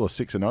 Box Hill are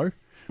 6-0.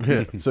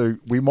 Yeah. So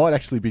we might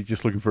actually be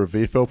just looking for a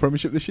VFL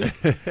premiership this year.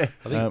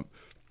 I think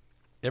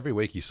every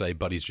week you say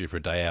Buddy's due for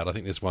a day out. I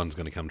think this one's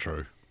going to come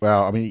true.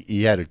 Well, I mean,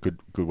 he had a good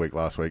week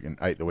last week and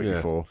 8 the week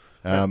before.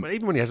 But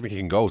even when he hasn't been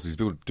kicking goals, he's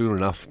been doing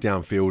enough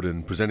downfield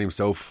and presenting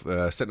himself,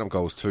 setting up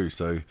goals too.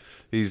 So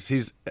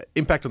his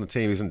impact on the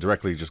team isn't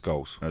directly just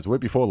goals. No, it was the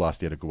week before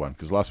last he had a good one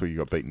because last week he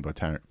got beaten by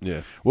Tarrant.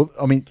 Yeah. Well,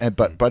 I mean,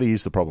 but Buddy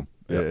is the problem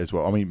as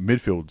well. I mean,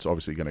 midfield's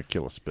obviously going to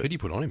kill us. But who do you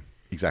put on him?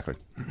 Exactly.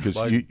 Because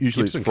Like, usually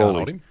Gibson it's can't hold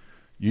Frawley. him.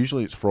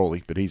 Usually it's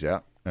Frawley, but he's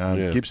out.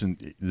 Gibson,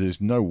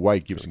 there's no way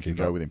Gibson can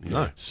go with him.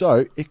 No.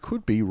 So it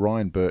could be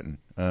Ryan Burton,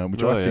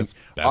 which I think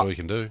about all he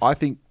can do. I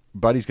think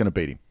Buddy's going to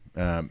beat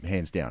him,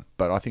 hands down.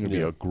 But I think it'll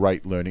be a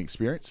great learning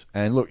experience.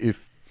 And look,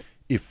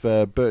 if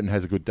Burton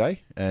has a good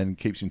day and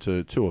keeps him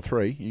to 2 or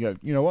 3, you go,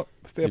 you know what,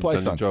 fair play,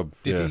 son. Job.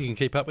 Do you think he can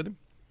keep up with him?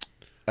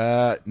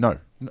 No,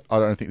 I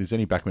don't think there's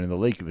any backman in the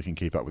league that can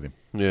keep up with him.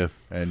 Yeah.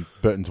 And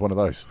Burton's one of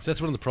those. So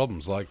that's one of the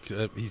problems. Like,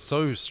 he's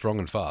so strong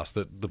and fast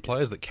that the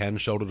players that can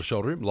shoulder to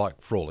shoulder him,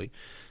 like Frawley,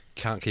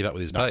 can't keep up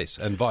with his pace.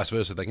 And vice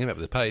versa, if they can keep up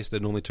with his pace, they're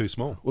normally too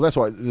small. Well, that's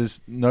why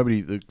there's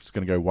nobody that's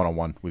going to go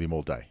one-on-one with him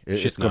all day.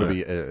 It's got to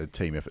be a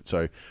team effort.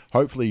 So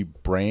hopefully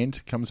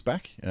Brand comes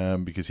back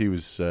because he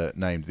was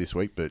named this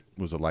week but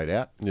was a late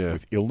out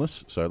with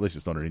illness. So at least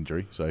it's not an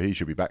injury. So he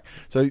should be back.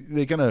 So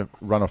they're going to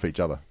run off each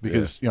other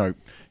because,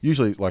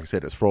 usually, like I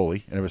said, it's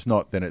Frawley. And if it's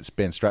not, then it's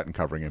Ben Stratton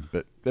covering him.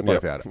 But they're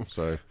both out.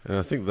 So and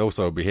I think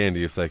also it would be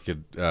handy if they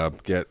could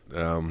get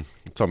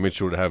Tom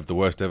Mitchell to have the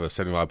worst ever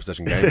 75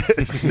 possession game.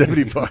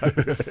 75.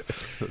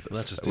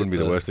 That just wouldn't be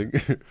the worst thing.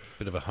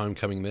 Bit of a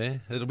homecoming there.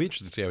 It'll be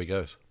interesting to see how he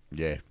goes.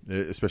 Yeah,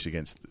 especially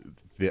against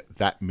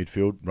that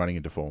midfield running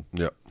into form.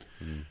 Yep.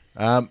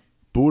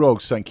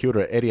 Bulldogs St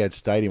Kilda at Etihad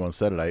Stadium on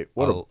Saturday.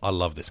 I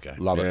love this game.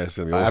 Love it. Yeah, it's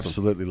gonna be awesome.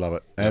 Absolutely love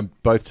it. And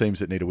both teams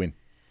that need a win.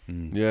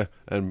 Yeah,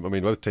 and I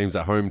mean both teams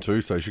at home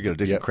too, so you should get a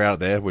decent crowd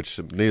there, which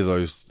neither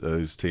of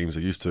those teams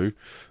are used to.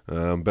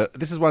 But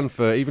this is one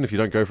for even if you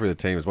don't go for the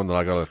team, it's one that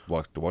I got to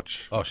like to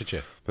watch. Oh shit,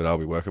 yeah. But I'll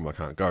be working, I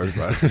can't go.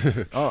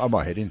 But I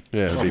might head in.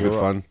 Yeah, it'll be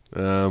good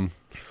fun.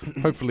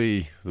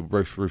 Hopefully the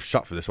roof's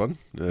shut for this one,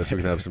 so we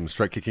can have some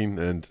straight kicking,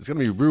 and it's going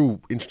to be real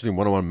interesting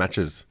one-on-one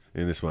matches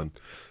in this one.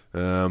 You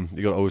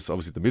got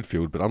obviously the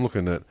midfield, but I'm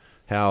looking at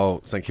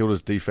how St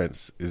Kilda's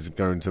defence is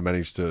going to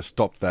manage to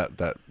stop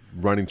that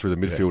running through the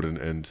midfield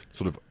and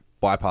sort of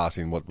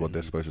bypassing what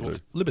they're supposed to do.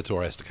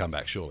 Liberatore has to come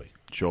back, surely.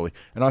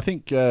 And I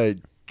think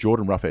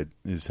Jordan Roughhead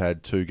has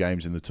had 2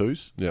 games in the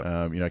twos,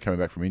 coming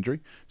back from injury,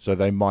 so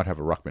they might have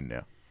a ruckman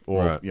now.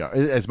 Or,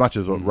 as much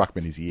as what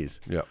ruckman is, he is.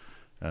 Yeah.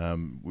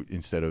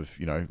 Instead of,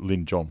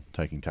 Lynn John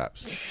taking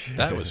taps.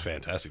 That was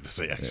fantastic to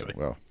see, actually.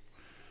 Yeah, well,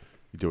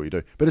 you do what you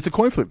do. But it's a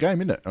coin flip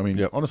game, isn't it? I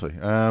mean, honestly.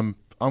 I'm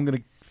going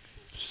to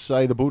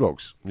say the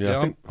Bulldogs.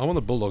 Yeah, I want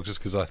the Bulldogs just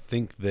because I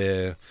think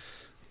their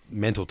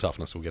mental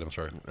toughness will get them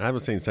through. I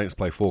haven't seen Saints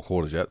play 4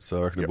 quarters yet, so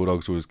I reckon the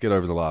Bulldogs will just get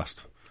over the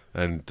last.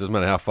 And it doesn't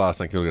matter how fast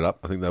St Kilda get up,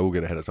 I think they will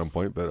get ahead at some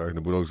point, but I reckon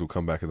the Bulldogs will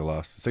come back in the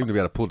last. They seem to be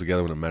able to pull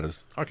together when it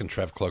matters. I reckon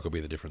Trav Cloak will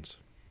be the difference.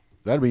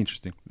 That'd be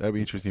interesting. That'd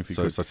be interesting if you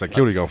could. So St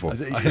Kilda go for.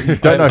 You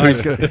don't know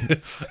who's going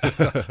to...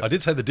 I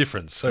did say the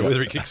difference, so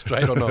whether he kicks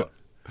straight or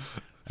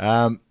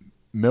not.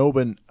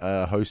 Melbourne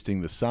are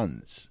hosting the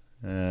Suns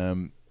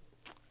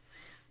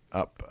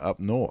up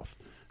north.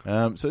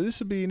 So this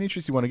would be an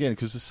interesting one again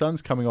because the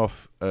Suns coming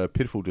off a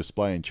pitiful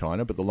display in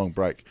China, but the long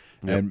break,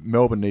 and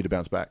Melbourne need to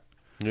bounce back.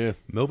 Yeah,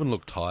 Melbourne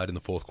looked tired in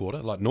the fourth quarter.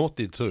 Like North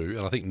did too,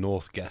 and I think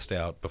North gassed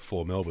out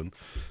before Melbourne,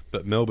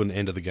 but Melbourne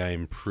ended the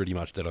game pretty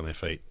much dead on their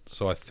feet.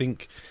 So I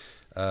think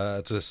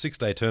it's a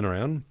 6-day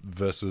turnaround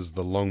versus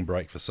the long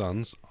break for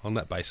Suns. On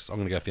that basis, I'm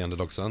going to go for the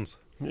underdog Suns.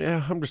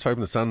 Yeah, I'm just hoping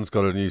the Suns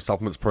got a new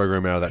supplements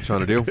program out of that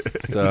China deal.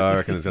 So I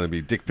reckon there's going to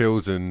be dick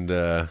pills and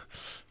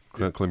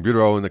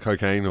clenbuterol in the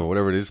cocaine or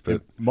whatever it is. But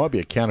it might be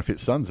a counterfeit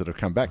Suns that have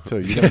come back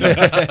too.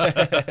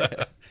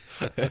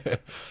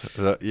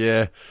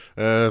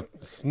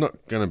 It's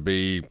not going to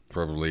be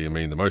probably,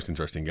 the most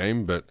interesting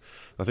game, but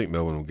I think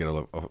Melbourne will get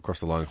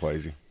across the line quite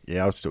easy.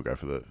 Yeah, I'll still go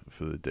for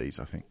the D's,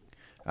 I think.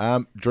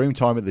 Dream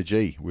time at the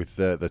G with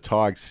the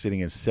Tigers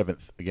sitting in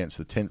 7th against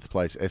the 10th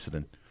place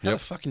Essendon. How the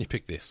fuck can you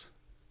pick this?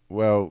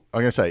 Well,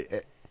 I'm going to say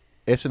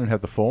Essendon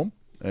have the form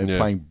and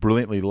playing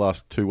brilliantly the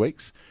last 2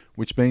 weeks,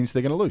 which means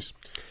they're going to lose.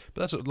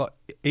 But that's like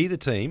either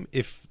team,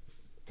 if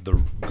the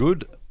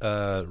good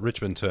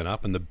Richmond turn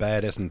up and the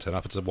bad Essendon turn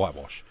up, it's a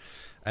whitewash.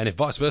 And if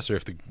vice versa,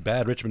 if the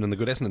bad Richmond and the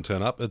good Essendon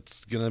turn up,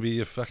 it's going to be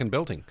a fucking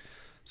belting.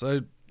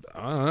 So,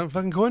 I don't know,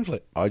 fucking coin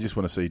flip. I just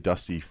want to see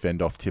Dusty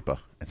fend off Tipper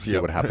and see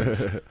what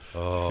happens.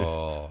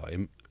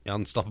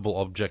 Unstoppable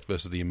object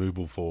versus the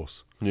immovable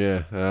force.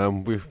 Yeah. I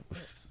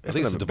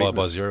think it's a divide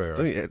by zero. I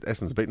think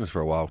Essendon's beaten us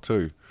for a while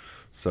too.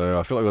 So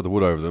I feel like we've got the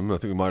wood over them. I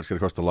think we might just get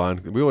across the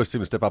line. We always seem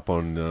to step up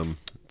on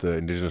the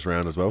Indigenous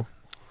round as well.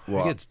 I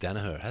think it's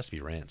Danaher. It has to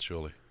be Rance,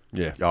 surely.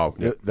 Yeah. Oh,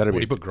 that'll Would be.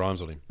 he put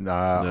Grimes on him?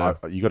 Nah,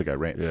 you got to go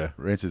Rance. Yeah.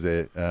 Rance is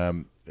there.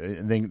 And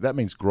then that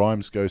means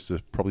Grimes goes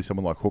to probably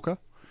someone like Hooker.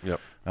 Yep.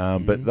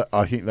 But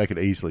I think they could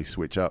easily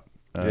switch up,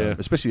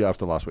 especially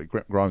after last week.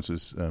 Grimes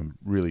was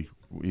really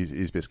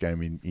his best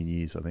game in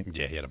years, I think.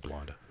 Yeah, he had a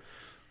blinder.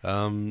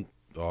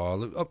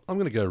 Look, I'm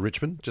going to go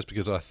Richmond just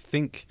because I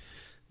think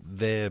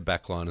their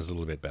backline is a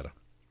little bit better.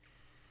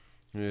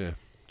 Yeah.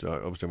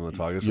 Obviously, I'm on the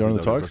Tigers. You're on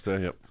the Tigers? There,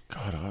 yep.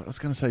 God, I was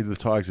going to say the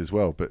Tigers as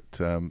well, but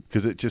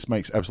because it just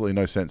makes absolutely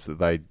no sense that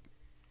they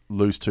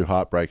lose 2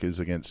 heartbreakers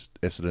against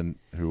Essendon,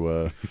 who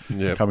are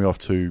coming off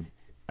 2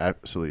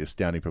 absolutely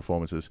astounding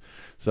performances.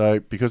 So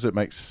because it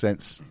makes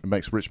sense, it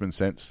makes Richmond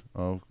sense.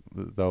 They'll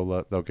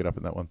get up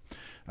in that one.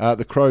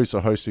 The Crows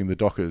are hosting the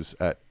Dockers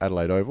at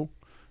Adelaide Oval.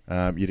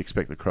 You'd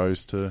expect the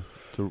Crows to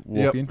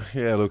walk in.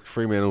 Yeah, look,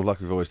 Fremantle,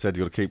 like we've always said,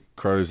 you've got to keep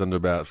Crows under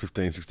about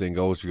 15, 16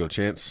 goals if you've got a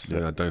chance.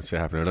 Yep. I don't see it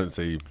happening. I don't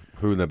see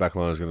who in their back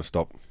line is going to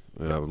stop.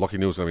 Lockie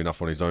Neal's going to be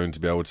enough on his own to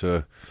be able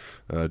to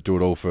do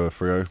it all for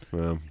Freo.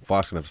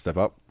 Fife's going to have to step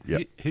up.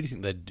 Yep. Who do you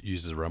think they'd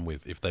use as a run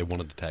with if they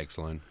wanted to tag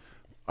Sloan?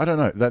 I don't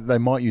know. They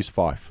might use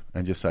Fife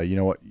and just say, you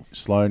know what,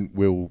 Sloan,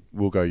 we'll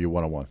go you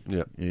one-on-one.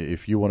 Yeah.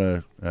 If you want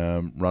to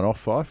run off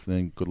Fife,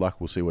 then good luck.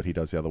 We'll see what he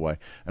does the other way.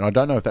 And I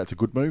don't know if that's a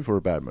good move or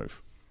a bad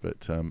move.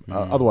 But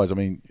otherwise,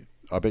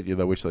 I bet you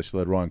they wish they still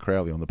had Ryan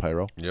Crowley on the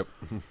payroll. Yep.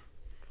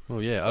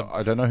 Well, yeah.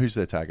 I don't know who's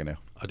their tagger now.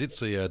 I did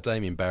see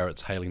Damien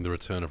Barrett's hailing the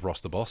return of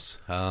Ross the Boss.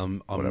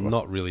 I'm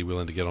not really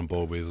willing to get on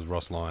board with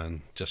Ross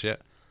Lyon just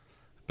yet.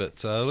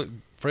 But look,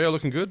 Freo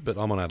looking good, but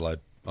I'm on Adelaide.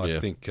 I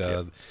think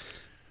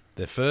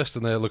they're first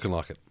and they're looking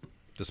like it,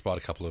 despite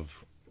a couple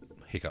of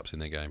hiccups in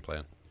their game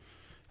plan.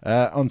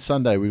 On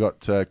Sunday, we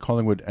got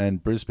Collingwood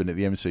and Brisbane at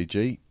the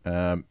MCG.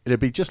 It'd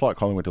be just like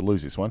Collingwood to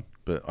lose this one,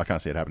 but I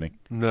can't see it happening.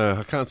 No,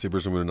 I can't see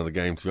Brisbane win another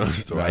game, to be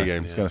honest, or a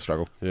game. It's going to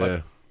struggle.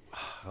 Yeah.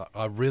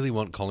 I really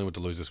want Collingwood to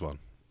lose this one,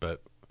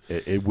 but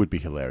it would be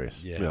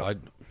hilarious. Yeah.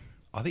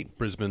 I think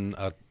Brisbane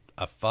are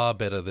far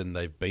better than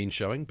they've been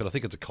showing, but I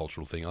think it's a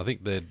cultural thing. I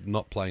think they're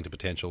not playing to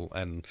potential,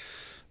 and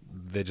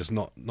they're just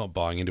not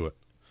buying into it.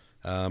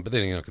 But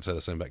then again, I could say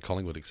the same about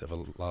Collingwood, except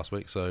for last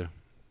week. So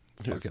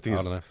I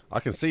don't know. I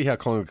can see how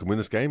Collingwood can win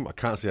this game. I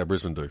can't see how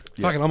Brisbane do.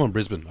 Fucking, I'm on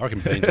Brisbane. I reckon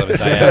Beans have a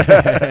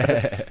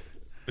day out.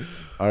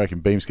 I reckon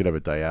Beams could have a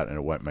day out and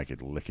it won't make a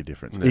lick of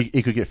difference.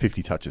 He could get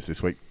 50 touches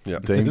this week. Yeah.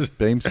 Beams,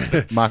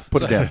 Mark,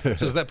 put it down.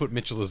 So does that put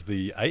Mitchell as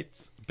the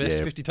 8th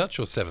best 50 touch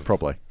or 7th?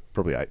 Probably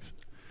 8th.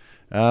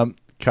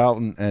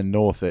 Carlton and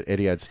North at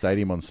Etihad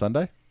Stadium on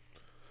Sunday.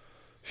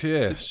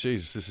 Yeah,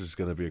 jeez, this is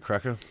going to be a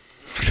cracker.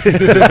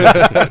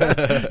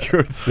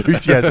 Your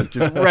enthusiasm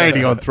just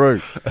raining on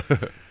through.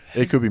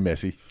 It could be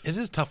messy. It is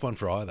a tough one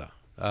for either.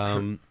 I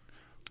mean,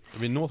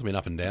 North have been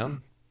up and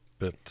down,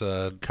 but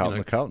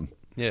Carlton.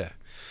 Yeah.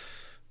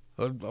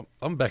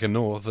 I'm back in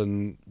North,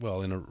 and,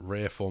 well, in a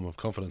rare form of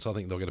confidence, I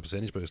think they'll get a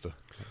percentage booster.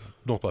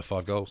 North by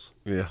 5 goals.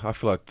 Yeah, I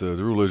feel like the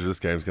real loser of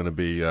this game is going to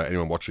be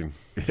anyone watching.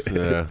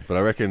 But I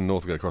reckon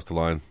North will get across the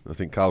line. I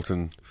think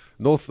Carlton...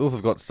 North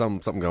have got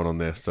something going on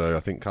there, so I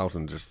think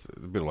Carlton just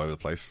a bit all over the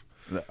place.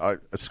 A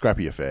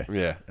scrappy affair.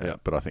 Yeah.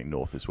 But I think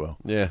North as well.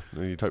 Yeah,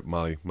 you'd hope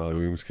Marley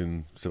Williams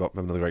can step up and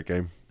have another great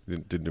game. He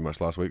didn't do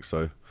much last week,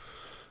 so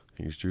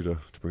he's due to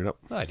bring it up.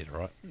 No, he did all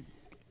right.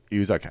 He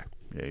was okay.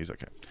 Yeah, he was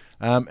okay.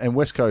 And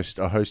West Coast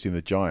are hosting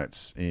the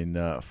Giants in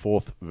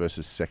 4th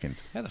versus 2nd.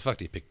 How the fuck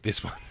do you pick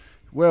this one?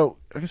 Well,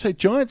 I can say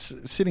Giants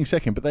sitting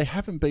 2nd, but they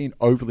haven't been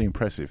overly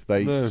impressive.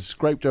 They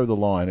scraped over the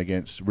line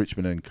against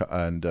Richmond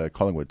and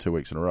Collingwood 2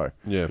 weeks in a row.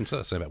 Yeah. I can say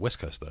the same about West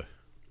Coast, though.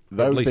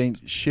 They've been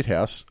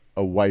shithouse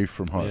away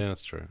from home. Yeah,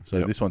 that's true.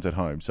 So this one's at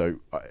home. So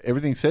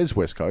everything says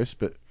West Coast,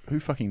 but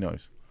who fucking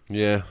knows?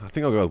 Yeah, I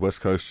think I'll go with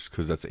West Coast just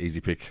because that's an easy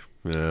pick.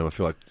 I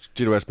feel like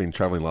GWS has been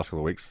travelling the last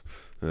couple of weeks.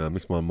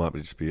 This one might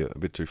just be a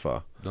bit too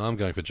far. No, I'm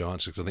going for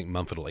Giants because I think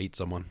Mumford will eat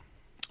someone.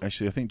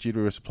 Actually, I think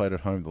GWS have played at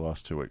home the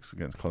last 2 weeks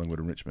against Collingwood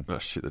and Richmond. Oh,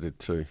 shit, they did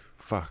too.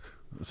 Fuck.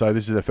 So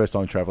this is their first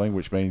time travelling,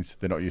 which means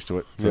they're not used to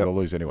it, so they'll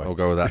lose anyway. I'll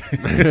go with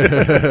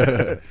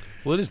that.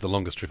 Well, it is the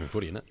longest trip in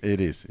footy, isn't it? It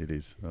is,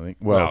 I think.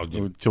 Well,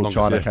 until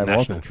China came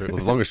along. Well,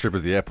 the longest trip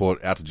is the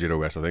airport out to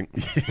GWS, I think.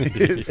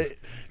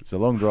 It's a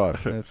long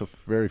drive. It's a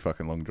very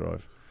fucking long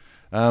drive.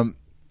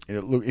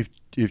 Look, if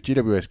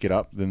GWS get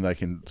up, then they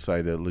can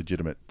say they're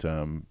legitimate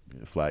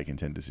flag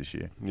contenders this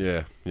year.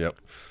 Yeah, yep.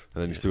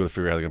 And then you still got to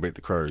figure out how they're going to beat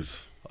the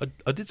Crows.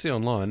 I did see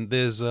online,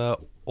 there's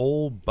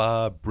all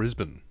bar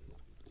Brisbane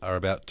are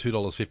about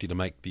 $2.50 to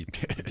make the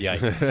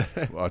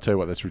 8. Well, I'll tell you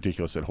what, that's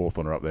ridiculous that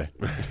Hawthorn are up there.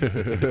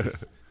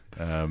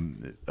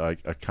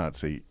 I can't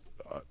see.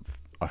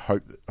 I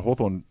hope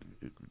Hawthorn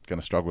going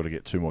to struggle to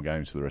get 2 more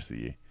games for the rest of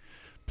the year.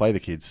 Play the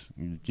kids.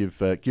 Give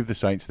the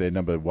Saints their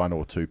number 1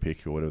 or 2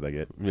 pick or whatever they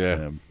get.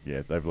 Yeah.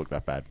 They've looked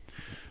that bad.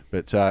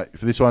 But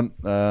for this one,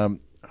 you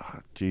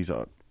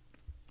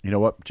know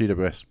what?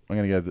 GWS. I'm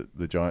going to go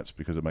the Giants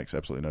because it makes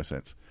absolutely no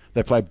sense.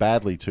 They played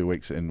badly 2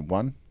 weeks and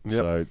won,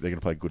 so they're going to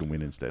play good and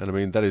win instead. And I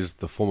mean, that is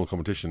the formal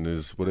competition: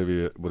 is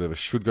whatever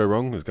should go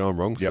wrong is going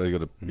wrong. So you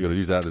got to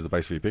use that as the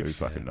base for your picks.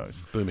 Who fucking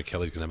knows? Boomer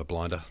Kelly's going to have a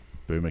blinder.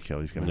 Boomer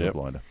Kelly's going to have a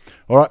blinder.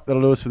 All right,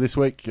 that'll do us for this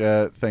week.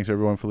 Thanks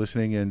everyone for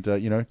listening, and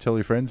tell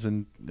your friends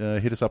and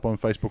hit us up on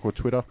Facebook or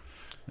Twitter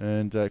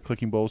and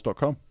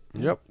clickingballs.com.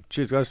 Yep.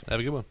 Cheers, guys. Have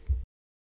a good one.